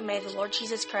 Thank you, and may the Lord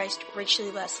Jesus Christ richly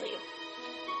bless you.